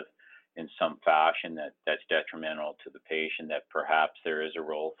excessive in some fashion, that's detrimental to the patient, that perhaps there is a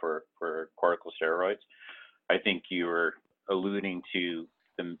role for corticosteroids. I think you were alluding to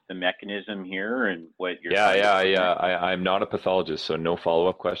the mechanism here and what you're I'm not a pathologist, so no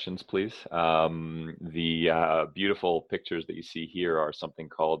follow-up questions, please. The beautiful pictures that you see here are something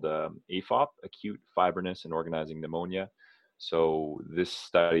called AFOP, acute fibrinous and organizing pneumonia. So this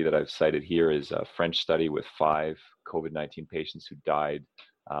study that I've cited here is a French study with 5 COVID-19 patients who died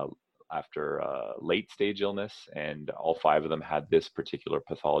after late stage illness, and all 5 of them had this particular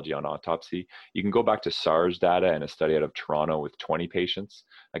pathology on autopsy. You can go back to SARS data and a study out of Toronto with 20 patients,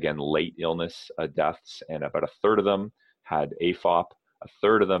 again, late illness deaths, and about a third of them had AFOP. A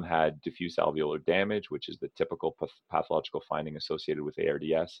third of them had diffuse alveolar damage, which is the typical pathological finding associated with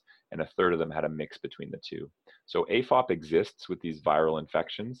ARDS, and a third of them had a mix between the two. So AFOP exists with these viral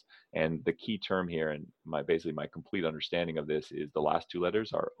infections, and the key term here, and basically my complete understanding of this, is the last 2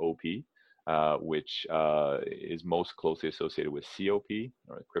 letters are OP, which is most closely associated with COP,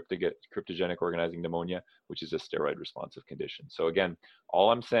 or cryptogenic organizing pneumonia, which is a steroid responsive condition. So again, all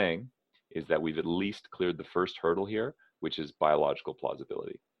I'm saying is that we've at least cleared the first hurdle here, which is biological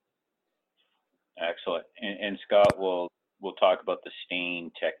plausibility. Excellent. And Scott, we'll talk about the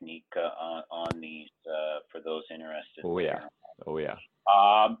stain technique on these for those interested. Oh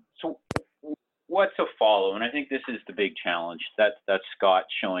yeah. So what's a follow? And I think this is the big challenge. That's Scott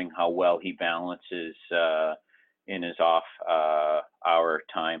showing how well he balances in his off hour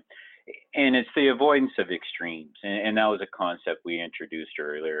time. And it's the avoidance of extremes. And that was a concept we introduced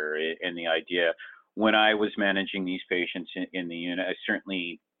earlier. And the idea, when I was managing these patients in the unit, I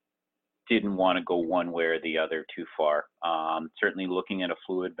certainly didn't want to go one way or the other too far. Certainly looking at a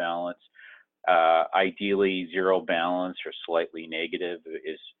fluid balance, Ideally, zero balance or slightly negative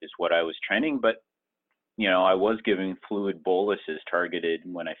is what I was trending, but I was giving fluid boluses targeted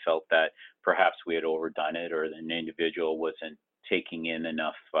when I felt that perhaps we had overdone it or an individual wasn't taking in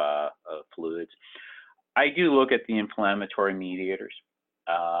enough fluids. I do look at the inflammatory mediators.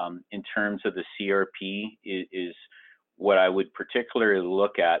 In terms of the CRP is what I would particularly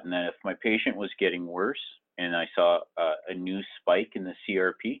look at, and then if my patient was getting worse and I saw a new spike in the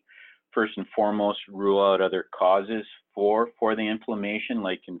CRP, first and foremost, rule out other causes for the inflammation,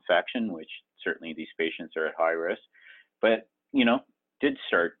 like infection, which certainly these patients are at high risk, but, did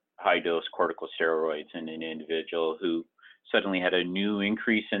start high dose corticosteroids in an individual who suddenly had a new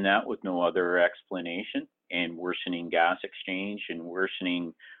increase in that with no other explanation and worsening gas exchange and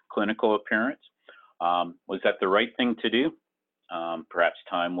worsening clinical appearance. Was that the right thing to do? Perhaps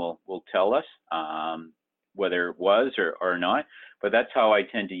time will tell us whether it was or not, but that's how I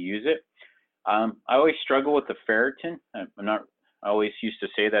tend to use it. I always struggle with the ferritin. I always used to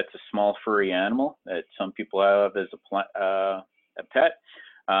say that's a small furry animal that some people have as a pet.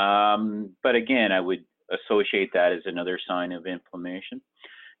 But again, I would associate that as another sign of inflammation.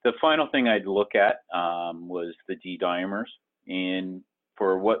 The final thing I'd look at was the D-dimers. And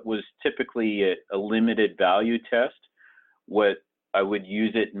for what was typically a limited value test, what I would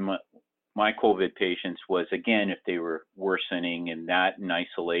use it in my COVID patients was, again, if they were worsening and that in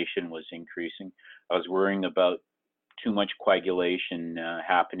isolation was increasing, I was worrying about too much coagulation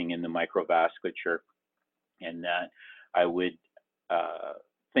happening in the microvasculature, and that I would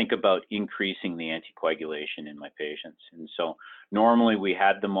think about increasing the anticoagulation in my patients. And so normally we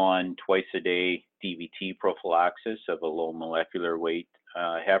had them on twice a day DVT prophylaxis of a low molecular weight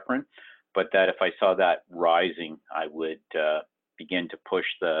heparin, but that if I saw that rising, I would begin to push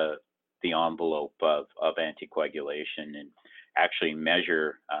the envelope of anticoagulation and actually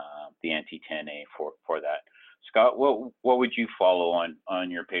measure the anti-10A for that. Scott, what would you follow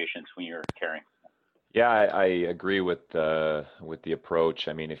on your patients when you're caring? Yeah, I agree with the approach.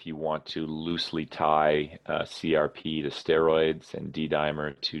 I mean, if you want to loosely tie CRP to steroids and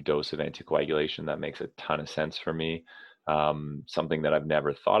D-dimer to dose of anticoagulation, that makes a ton of sense for me. Something that I've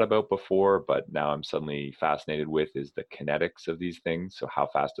never thought about before, but now I'm suddenly fascinated with is the kinetics of these things. So how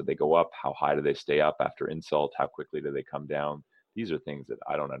fast do they go up? How high do they stay up after insult? How quickly do they come down? These are things that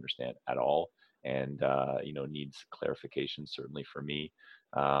I don't understand at all, and needs clarification certainly for me.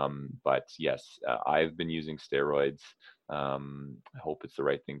 But yes, I've been using steroids. I hope it's the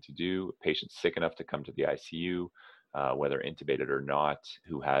right thing to do. A patient sick enough to come to the ICU, whether intubated or not,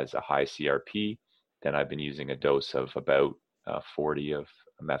 who has a high CRP, then I've been using a dose of about 40 of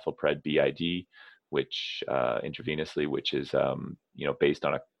methylpred BID, which intravenously, which is based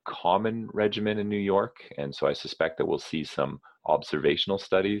on a common regimen in New York. And so I suspect that we'll see some observational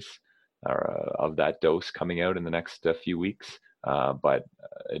studies of that dose coming out in the next few weeks. But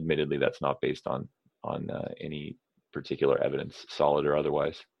admittedly, that's not based on any particular evidence, solid or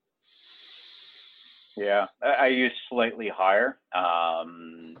otherwise. Yeah, I use slightly higher,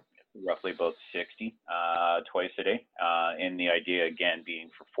 roughly about 60 twice a day. And the idea, again, being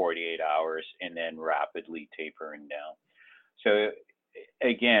for 48 hours and then rapidly tapering down. So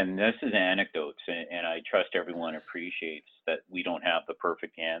again, this is anecdotes, and I trust everyone appreciates that we don't have the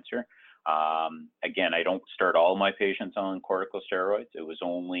perfect answer. Again, I don't start all my patients on corticosteroids. It was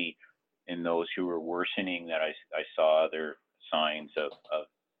only in those who were worsening that I saw other signs of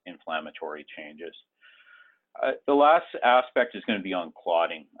inflammatory changes. The last aspect is going to be on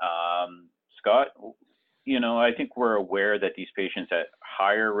clotting. Scott, I think we're aware that these patients at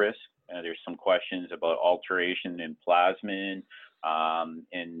higher risk, there's some questions about alteration in plasmin,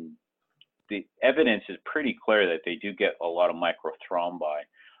 and the evidence is pretty clear that they do get a lot of microthrombi.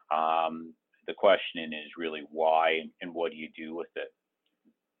 The question is really why and what do you do with it?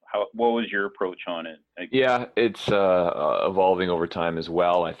 What was your approach on it? Yeah, it's evolving over time as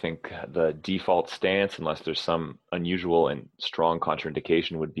well. I think the default stance, unless there's some unusual and strong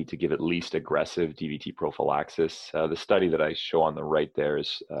contraindication, would be to give at least aggressive DVT prophylaxis. The study that I show on the right there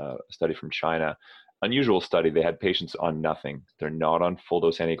is a study from China. Unusual study. They had patients on nothing. They're not on full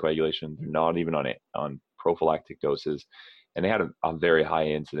dose anticoagulation. They're not even on prophylactic doses. And they had a very high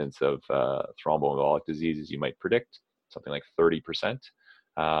incidence of thromboembolic disease, as you might predict, something like 30%.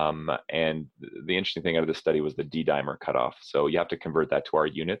 And the interesting thing out of this study was the D-dimer cutoff. So you have to convert that to our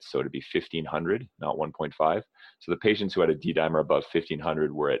units. So it'd be 1500, not 1.5. So the patients who had a D-dimer above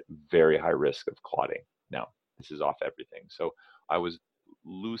 1500 were at very high risk of clotting. Now, this is off everything. So I was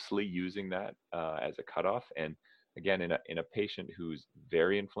loosely using that as a cutoff. And again, in a patient who's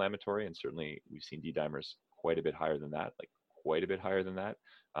very inflammatory, and certainly we've seen D-dimers quite a bit higher than that, like quite a bit higher than that.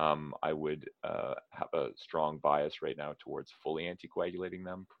 I would have a strong bias right now towards fully anticoagulating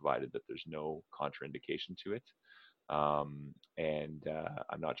them, provided that there's no contraindication to it. And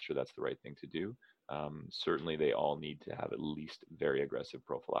I'm not sure that's the right thing to do. Certainly, they all need to have at least very aggressive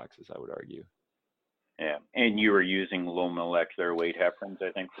prophylaxis, I would argue. Yeah, and you were using low molecular weight heparins,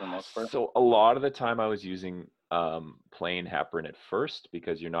 I think, for the most part. So a lot of the time I was using plain heparin at first,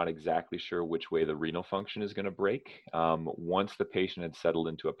 because you're not exactly sure which way the renal function is going to break. Once the patient had settled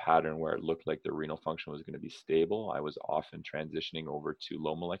into a pattern where it looked like the renal function was going to be stable, I was often transitioning over to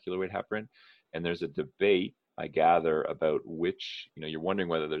low molecular weight heparin. And there's a debate, I gather, about which, you're wondering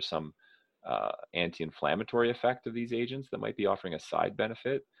whether there's some anti-inflammatory effect of these agents that might be offering a side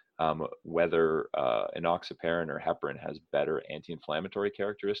benefit. Whether enoxaparin or heparin has better anti-inflammatory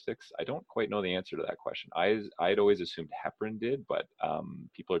characteristics. I don't quite know the answer to that question. I'd always assumed heparin did, but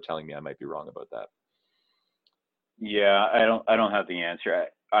people are telling me I might be wrong about that. Yeah, I don't have the answer.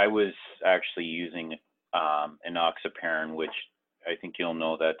 I was actually using enoxaparin, which I think you'll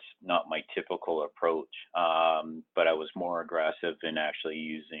know that's not my typical approach. But I was more aggressive in actually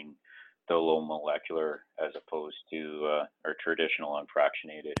using the low molecular as opposed to our traditional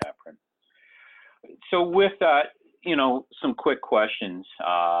unfractionated heparin. So with that, some quick questions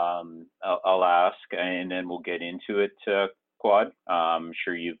I'll ask, and then we'll get into it, Quad. I'm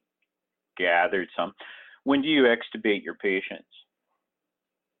sure you've gathered some. When do you extubate your patients?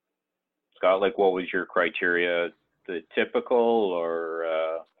 Scott, what was your criteria? The typical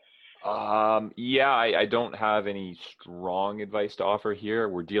or... Yeah, I don't have any strong advice to offer here.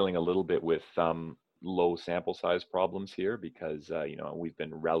 We're dealing a little bit with low sample size problems here because, we've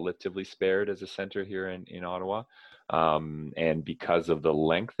been relatively spared as a center here in Ottawa. And because of the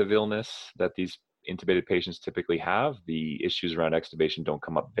length of illness that these intubated patients typically have, the issues around extubation don't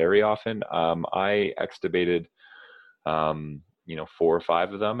come up very often. I extubated, 4 or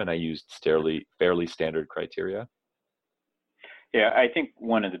 5 of them, and I used fairly standard criteria. Yeah, I think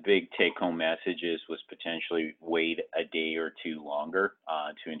one of the big take-home messages was potentially wait a day or 2 longer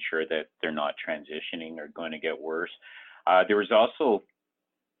to ensure that they're not transitioning or going to get worse. There was also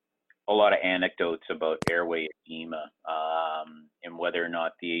a lot of anecdotes about airway edema and whether or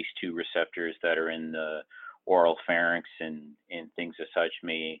not the ACE2 receptors that are in the oral pharynx and things as such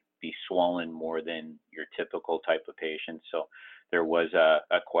may be swollen more than your typical type of patient. So there was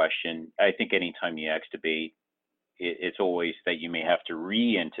a question. I think anytime you extubate, it's always that you may have to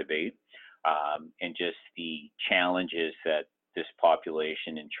re-intubate, and just the challenges that this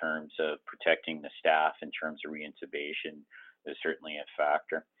population in terms of protecting the staff in terms of re-intubation is certainly a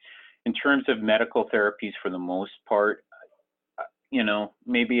factor. In terms of medical therapies, for the most part,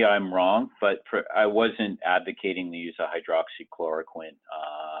 maybe I'm wrong, but I wasn't advocating the use of hydroxychloroquine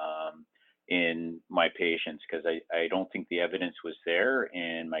in my patients because I don't think the evidence was there,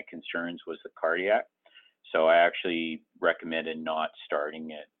 and my concerns was the cardiac. So I actually recommended not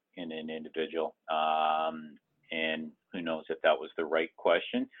starting it in an individual. And who knows if that was the right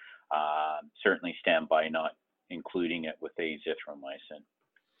question. Certainly stand by not including it with azithromycin.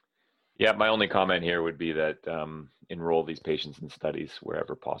 Yeah, my only comment here would be that enroll these patients in studies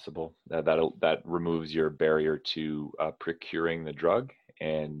wherever possible. That removes your barrier to procuring the drug,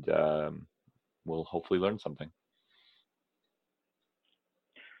 and we'll hopefully learn something.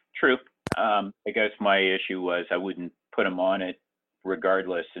 True. I guess my issue was I wouldn't put them on it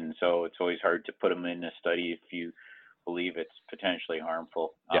regardless, and so it's always hard to put them in a study if you believe it's potentially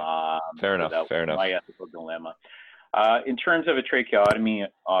harmful. Yeah, fair enough. Fair enough. My ethical dilemma. In terms of a tracheotomy,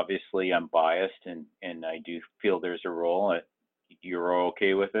 obviously I'm biased, and I do feel there's a role. You're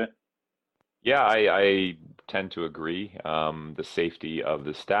okay with it? Yeah, I tend to agree. The safety of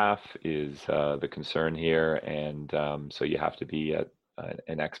the staff is the concern here, and so you have to be at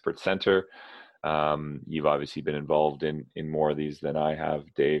an expert center. You've obviously been involved in more of these than I have,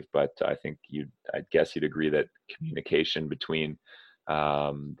 Dave, but I think I guess you'd agree that communication between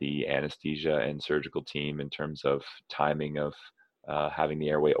the anesthesia and surgical team in terms of timing of having the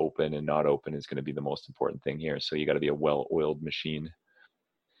airway open and not open is going to be the most important thing here. So you got to be a well-oiled machine.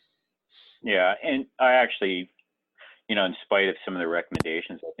 Yeah, and I actually, in spite of some of the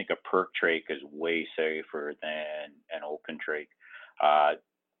recommendations, I think a perc trach is way safer than an open trach.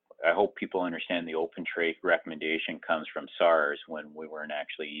 I hope people understand the open trach recommendation comes from SARS when we weren't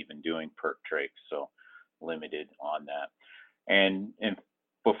actually even doing perc trachs, so limited on that. And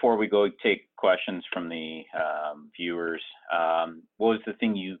before we go take questions from the viewers, what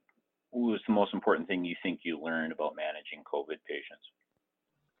was the most important thing you think you learned about managing COVID patients?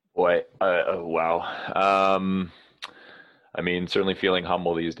 Boy, wow. I mean, certainly feeling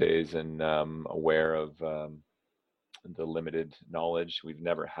humble these days and aware of the limited knowledge, we've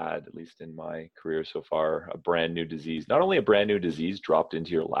never had, at least in my career so far, a brand new disease. Not only a brand new disease dropped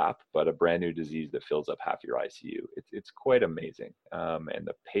into your lap, but a brand new disease that fills up half your ICU. It's quite amazing, and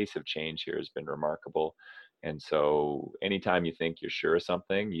the pace of change here has been remarkable. And so, anytime you think you're sure of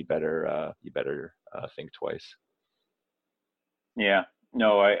something, you better think twice. Yeah,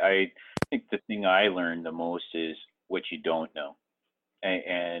 no, I think the thing I learned the most is what you don't know.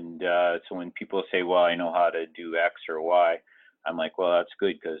 And so when people say, well, I know how to do X or Y, I'm like, well, that's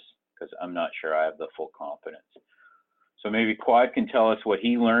good because I'm not sure I have the full confidence. So maybe Quad can tell us what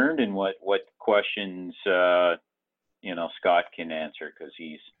he learned and what questions, Scott can answer, because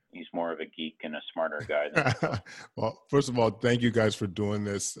he's more of a geek and a smarter guy than Well, first of all, thank you guys for doing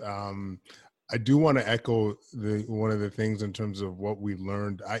this. I do want to echo one of the things in terms of what we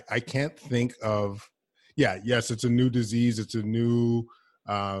learned. I can't think of, yes, it's a new disease. It's a new,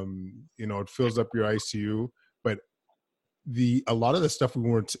 it fills up your ICU, but a lot of the stuff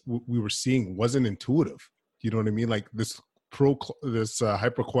we were seeing wasn't intuitive. You know what I mean? Like this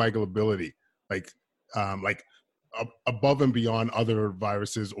hypercoagulability, like above and beyond other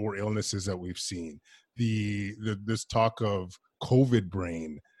viruses or illnesses that we've seen. This talk of COVID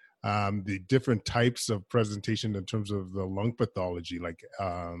brain, the different types of presentation in terms of the lung pathology, like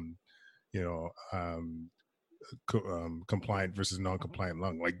compliant versus non-compliant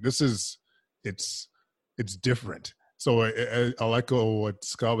lung. Like it's different. So I'll echo what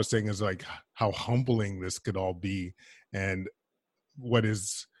Scott was saying, is like how humbling this could all be, and what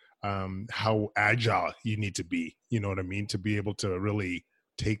is how agile you need to be, you know what I mean, to be able to really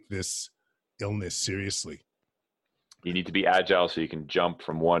take this illness seriously. You need to be agile so you can jump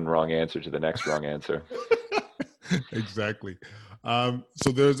from one wrong answer to the next wrong answer. Exactly.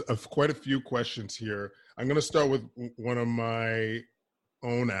 So there's quite a few questions here. I'm going to start with one of my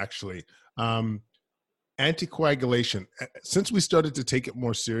own, actually. Anticoagulation. Since we started to take it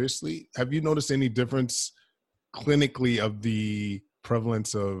more seriously, have you noticed any difference clinically of the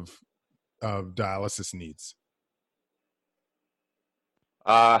prevalence of dialysis needs?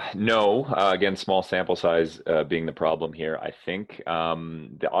 No. Again, small sample size being the problem here. I think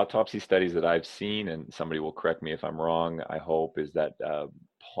the autopsy studies that I've seen, and somebody will correct me if I'm wrong, I hope, is that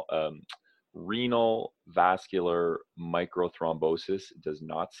renal vascular microthrombosis does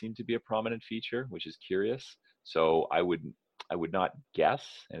not seem to be a prominent feature, which is curious. So I would not guess,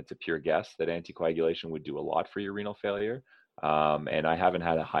 and it's a pure guess, that anticoagulation would do a lot for your renal failure. And I haven't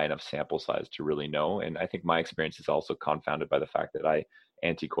had a high enough sample size to really know. And I think my experience is also confounded by the fact that I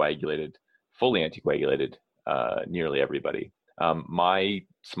fully anticoagulated nearly everybody. My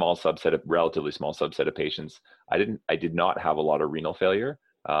relatively small subset of patients, I did not have a lot of renal failure,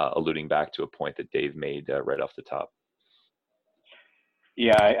 alluding back to a point that Dave made right off the top.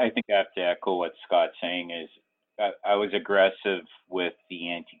 Yeah, I think I have to echo what Scott's saying. Is I was aggressive with the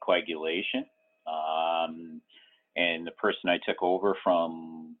anticoagulation, and the person I took over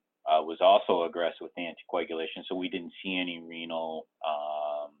from was also aggressive with the anticoagulation, so we didn't see any renal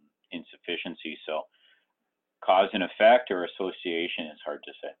insufficiency. So cause and effect or association is hard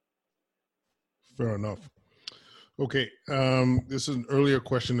to say. Fair enough. Okay, this is an earlier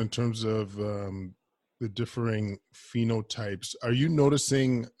question in terms of the differing phenotypes. Are you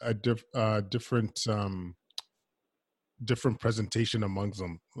noticing a different presentation amongst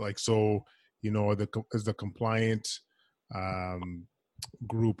them? Like, so, is the compliant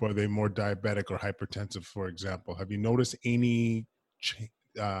group, are they more diabetic or hypertensive, for example? Have you noticed any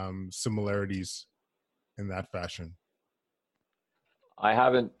similarities in that fashion? I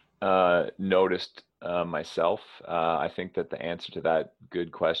haven't noticed myself. I think that the answer to that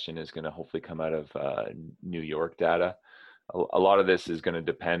good question is going to hopefully come out of New York data. A lot of this is going to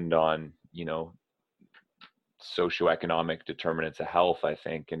depend on, socioeconomic determinants of health, I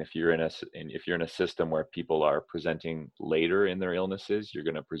think. And if you're in a system where people are presenting later in their illnesses, you're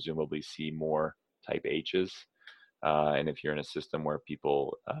going to presumably see more type H's. And if you're in a system where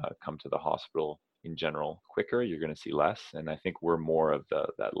people come to the hospital in general quicker, you're going to see less. And I think we're more of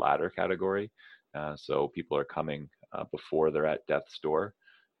that latter category. So people are coming before they're at death's door.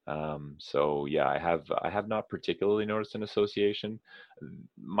 So yeah, I have not particularly noticed an association.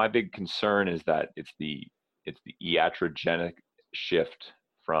 My big concern is that it's the iatrogenic shift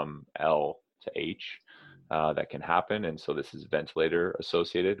from L to H that can happen. And so this is ventilator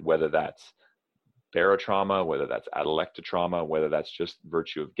associated, whether that's barotrauma, whether that's atelectotrauma, whether that's just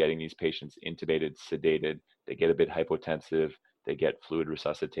virtue of getting these patients intubated, sedated, they get a bit hypotensive, they get fluid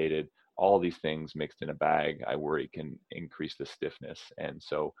resuscitated. All these things mixed in a bag, I worry, can increase the stiffness. And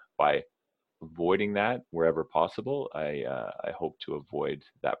so by avoiding that wherever possible, I hope to avoid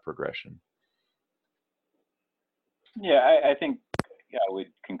that progression. Yeah, I think I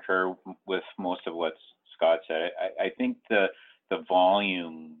would concur with most of what Scott said. I think the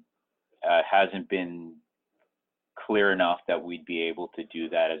volume hasn't been clear enough that we'd be able to do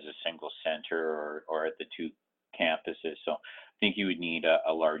that as a single center or at the two campuses. So I think you would need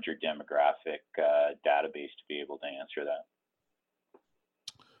a larger demographic database to be able to answer that.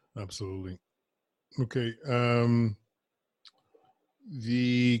 Absolutely. Okay.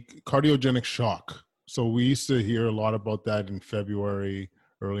 The cardiogenic shock. So we used to hear a lot about that in February,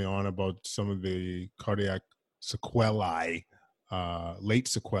 early on, about some of the cardiac sequelae, late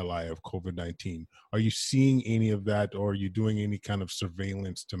sequelae of COVID-19. Are you seeing any of that, or are you doing any kind of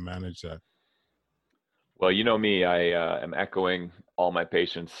surveillance to manage that? Well, you know me, I am echoing all my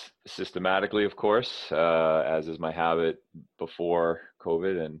patients systematically, of course, as is my habit before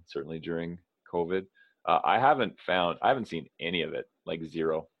COVID and certainly during COVID. I haven't seen any of it, like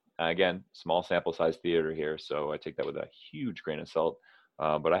zero. Again, small sample size theater here, so I take that with a huge grain of salt.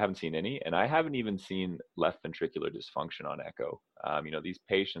 But I haven't seen any, and I haven't even seen left ventricular dysfunction on echo. These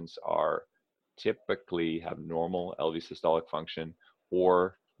patients are typically have normal LV systolic function,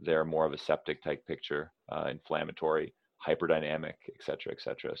 or they're more of a septic type picture, inflammatory, hyperdynamic, et cetera, et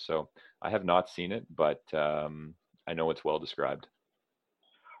cetera. So I have not seen it, but I know it's well described.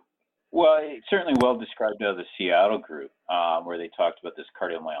 Well, it's certainly well described out of the Seattle group, where they talked about this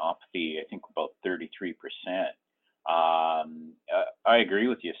cardiomyopathy, I think about 33%. I agree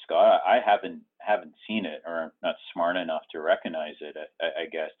with you, Scott. I haven't seen it, or I'm not smart enough to recognize it, I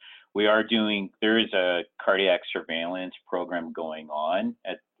guess. There is a cardiac surveillance program going on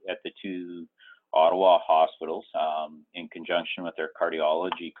at the two Ottawa hospitals in conjunction with their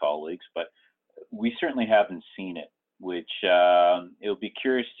cardiology colleagues, but we certainly haven't seen it, which it'll be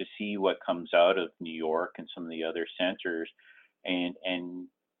curious to see what comes out of New York and some of the other centers, and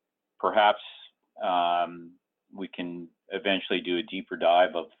perhaps we can eventually do a deeper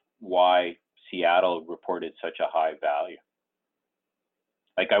dive of why Seattle reported such a high value.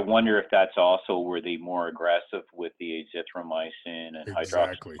 Like, I wonder if that's also, were they more aggressive with the azithromycin and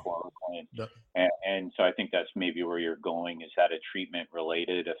Exactly. hydroxychloroquine? That, And so I think that's maybe where you're going. Is that a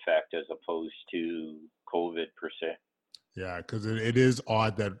treatment-related effect as opposed to COVID per se? yeah, because it is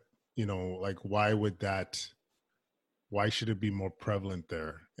odd that, like, why should it be more prevalent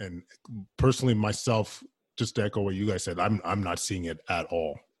there? And personally, myself, just to echo what you guys said, I'm not seeing it at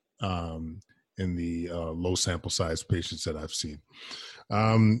all in the low sample size patients that I've seen.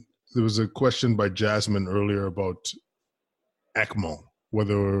 There was a question by Jasmine earlier about ECMO,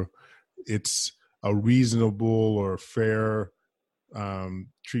 whether it's a reasonable or fair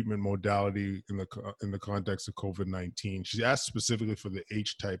treatment modality in the context of COVID-19. She asked specifically for the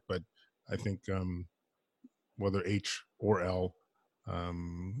H type, but I think whether H or L,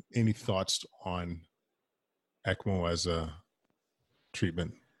 any thoughts on ECMO as a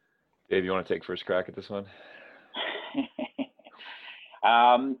treatment? Dave, you want to take first crack at this one?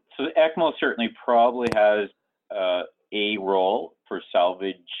 So ECMO certainly probably has a role for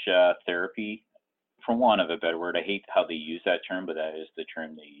salvage therapy, for want of a better word. I hate how they use that term, but that is the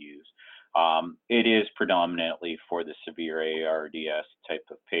term they use. It is predominantly for the severe ARDS type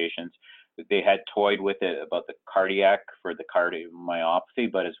of patients. They had toyed with it about the cardiac for the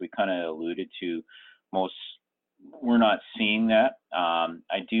cardiomyopathy, but as we kind of alluded to, we're not seeing that.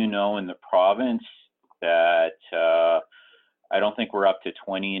 I do know in the province that I don't think we're up to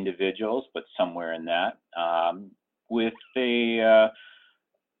 20 individuals, but somewhere in that, with a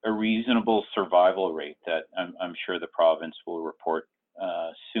reasonable survival rate that I'm sure the province will report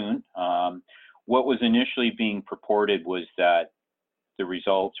soon. What was initially being purported was that the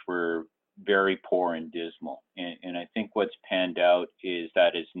results were very poor and dismal. And I think what's panned out is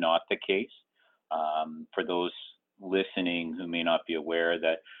that is not the case. For those listening who may not be aware,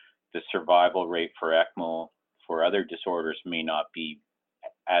 that the survival rate for ECMO for other disorders may not be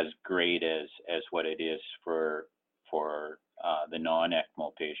as great as what it is for the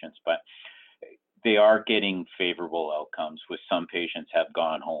non-ECMO patients, but they are getting favorable outcomes, with some patients have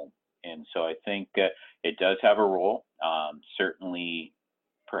gone home. And so I think it does have a role, certainly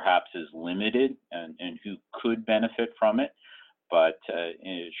perhaps is limited and who could benefit from it. But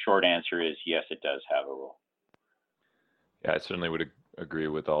short answer is yes, it does have a role. Yeah, I certainly would agree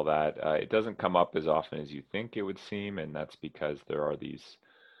with all that. It doesn't come up as often as you think it would seem, and that's because there are these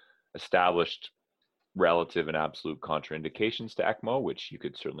established relative and absolute contraindications to ECMO, which you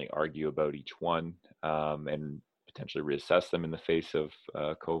could certainly argue about each one and potentially reassess them in the face of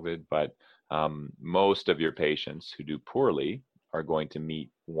COVID. But most of your patients who do poorly are going to meet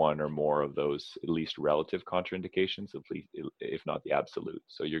one or more of those at least relative contraindications, at least, if not the absolute.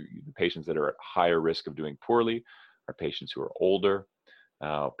 So the patients that are at higher risk of doing poorly are patients who are older,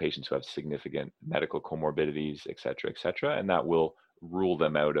 patients who have significant medical comorbidities, et cetera, and that will rule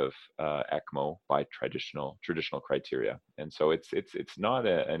them out of ECMO by traditional criteria. And so it's not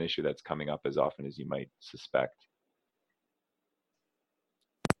an issue that's coming up as often as you might suspect.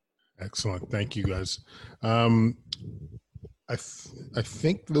 Excellent. Thank you, guys. I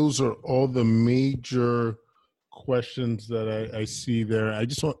think those are all the major questions that I see there. I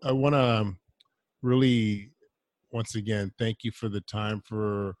want to really, once again, thank you for the time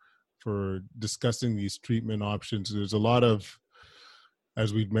for discussing these treatment options. There's a lot of,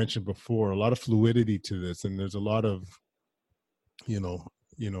 as we've mentioned before, a lot of fluidity to this, and there's a lot of,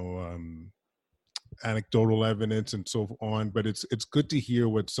 anecdotal evidence and so on. But it's good to hear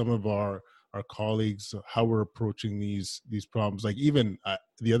what some of our colleagues, how we're approaching these problems. Like even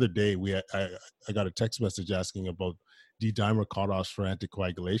the other day, I got a text message asking about D-dimer cutoffs for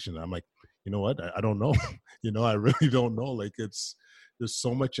anticoagulation. I'm like, you know what? I don't know. I really don't know. Like there's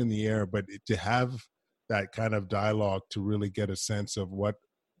so much in the air, but to have that kind of dialogue to really get a sense of what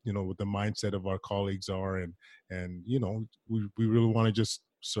the mindset of our colleagues are, and we really want to just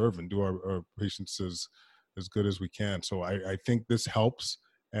serve and do our patients as good as we can. So I think this helps,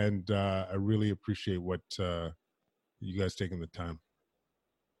 and I really appreciate what you guys taking the time.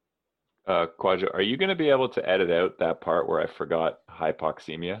 Kwadwo, are you going to be able to edit out that part where I forgot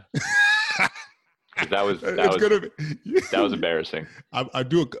hypoxemia? That was embarrassing. I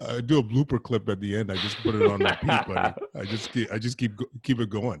do a blooper clip at the end. I just put it on repeat, buddy. I just keep it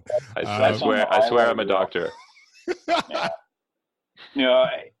going. I swear I'm a doctor. Yeah.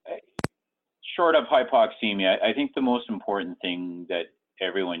 Short of hypoxemia, I think the most important thing that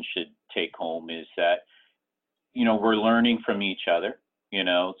everyone should take home is that we're learning from each other.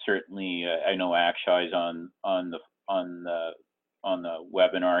 Certainly, I know Akshai's on the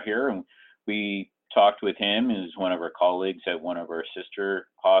webinar here, and we talked with him, who's one of our colleagues at one of our sister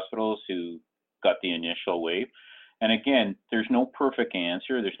hospitals who got the initial wave. And again, there's no perfect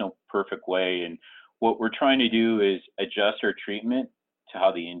answer. There's no perfect way. And what we're trying to do is adjust our treatment to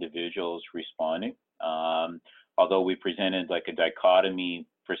how the individual is responding. Although we presented like a dichotomy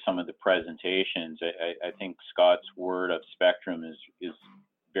for some of the presentations, I think Scott's word of spectrum is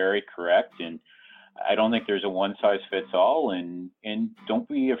very correct. And I don't think there's a one size fits all, and don't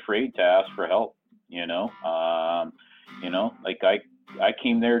be afraid to ask for help. Like I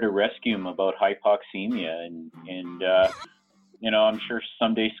came there to rescue him about hypoxemia, and I'm sure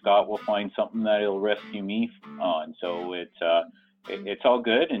someday Scott will find something that he'll rescue me on. So it's all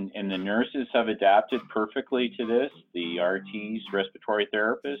good, and the nurses have adapted perfectly to this. The RTs, respiratory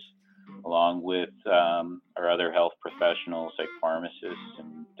therapists, along with our other health professionals like pharmacists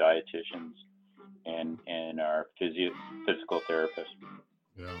and dietitians, and our physical therapists.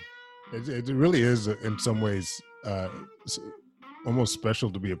 Yeah, it really is in some ways almost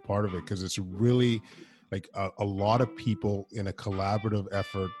special to be a part of it, because it's really like a lot of people in a collaborative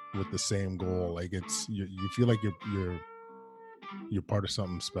effort with the same goal. Like you feel like you're part of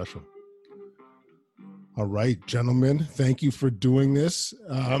something special. All right, gentlemen, thank you for doing this.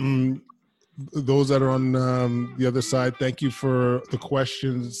 Those that are on the other side, thank you for the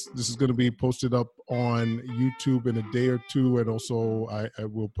questions. This is going to be posted up on YouTube in a day or two, and also I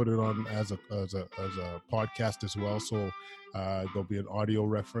will put it on as a podcast as well. So there'll be an audio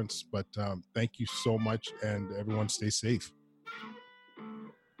reference. But thank you so much, and everyone stay safe.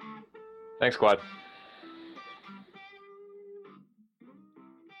 Thanks, Quad.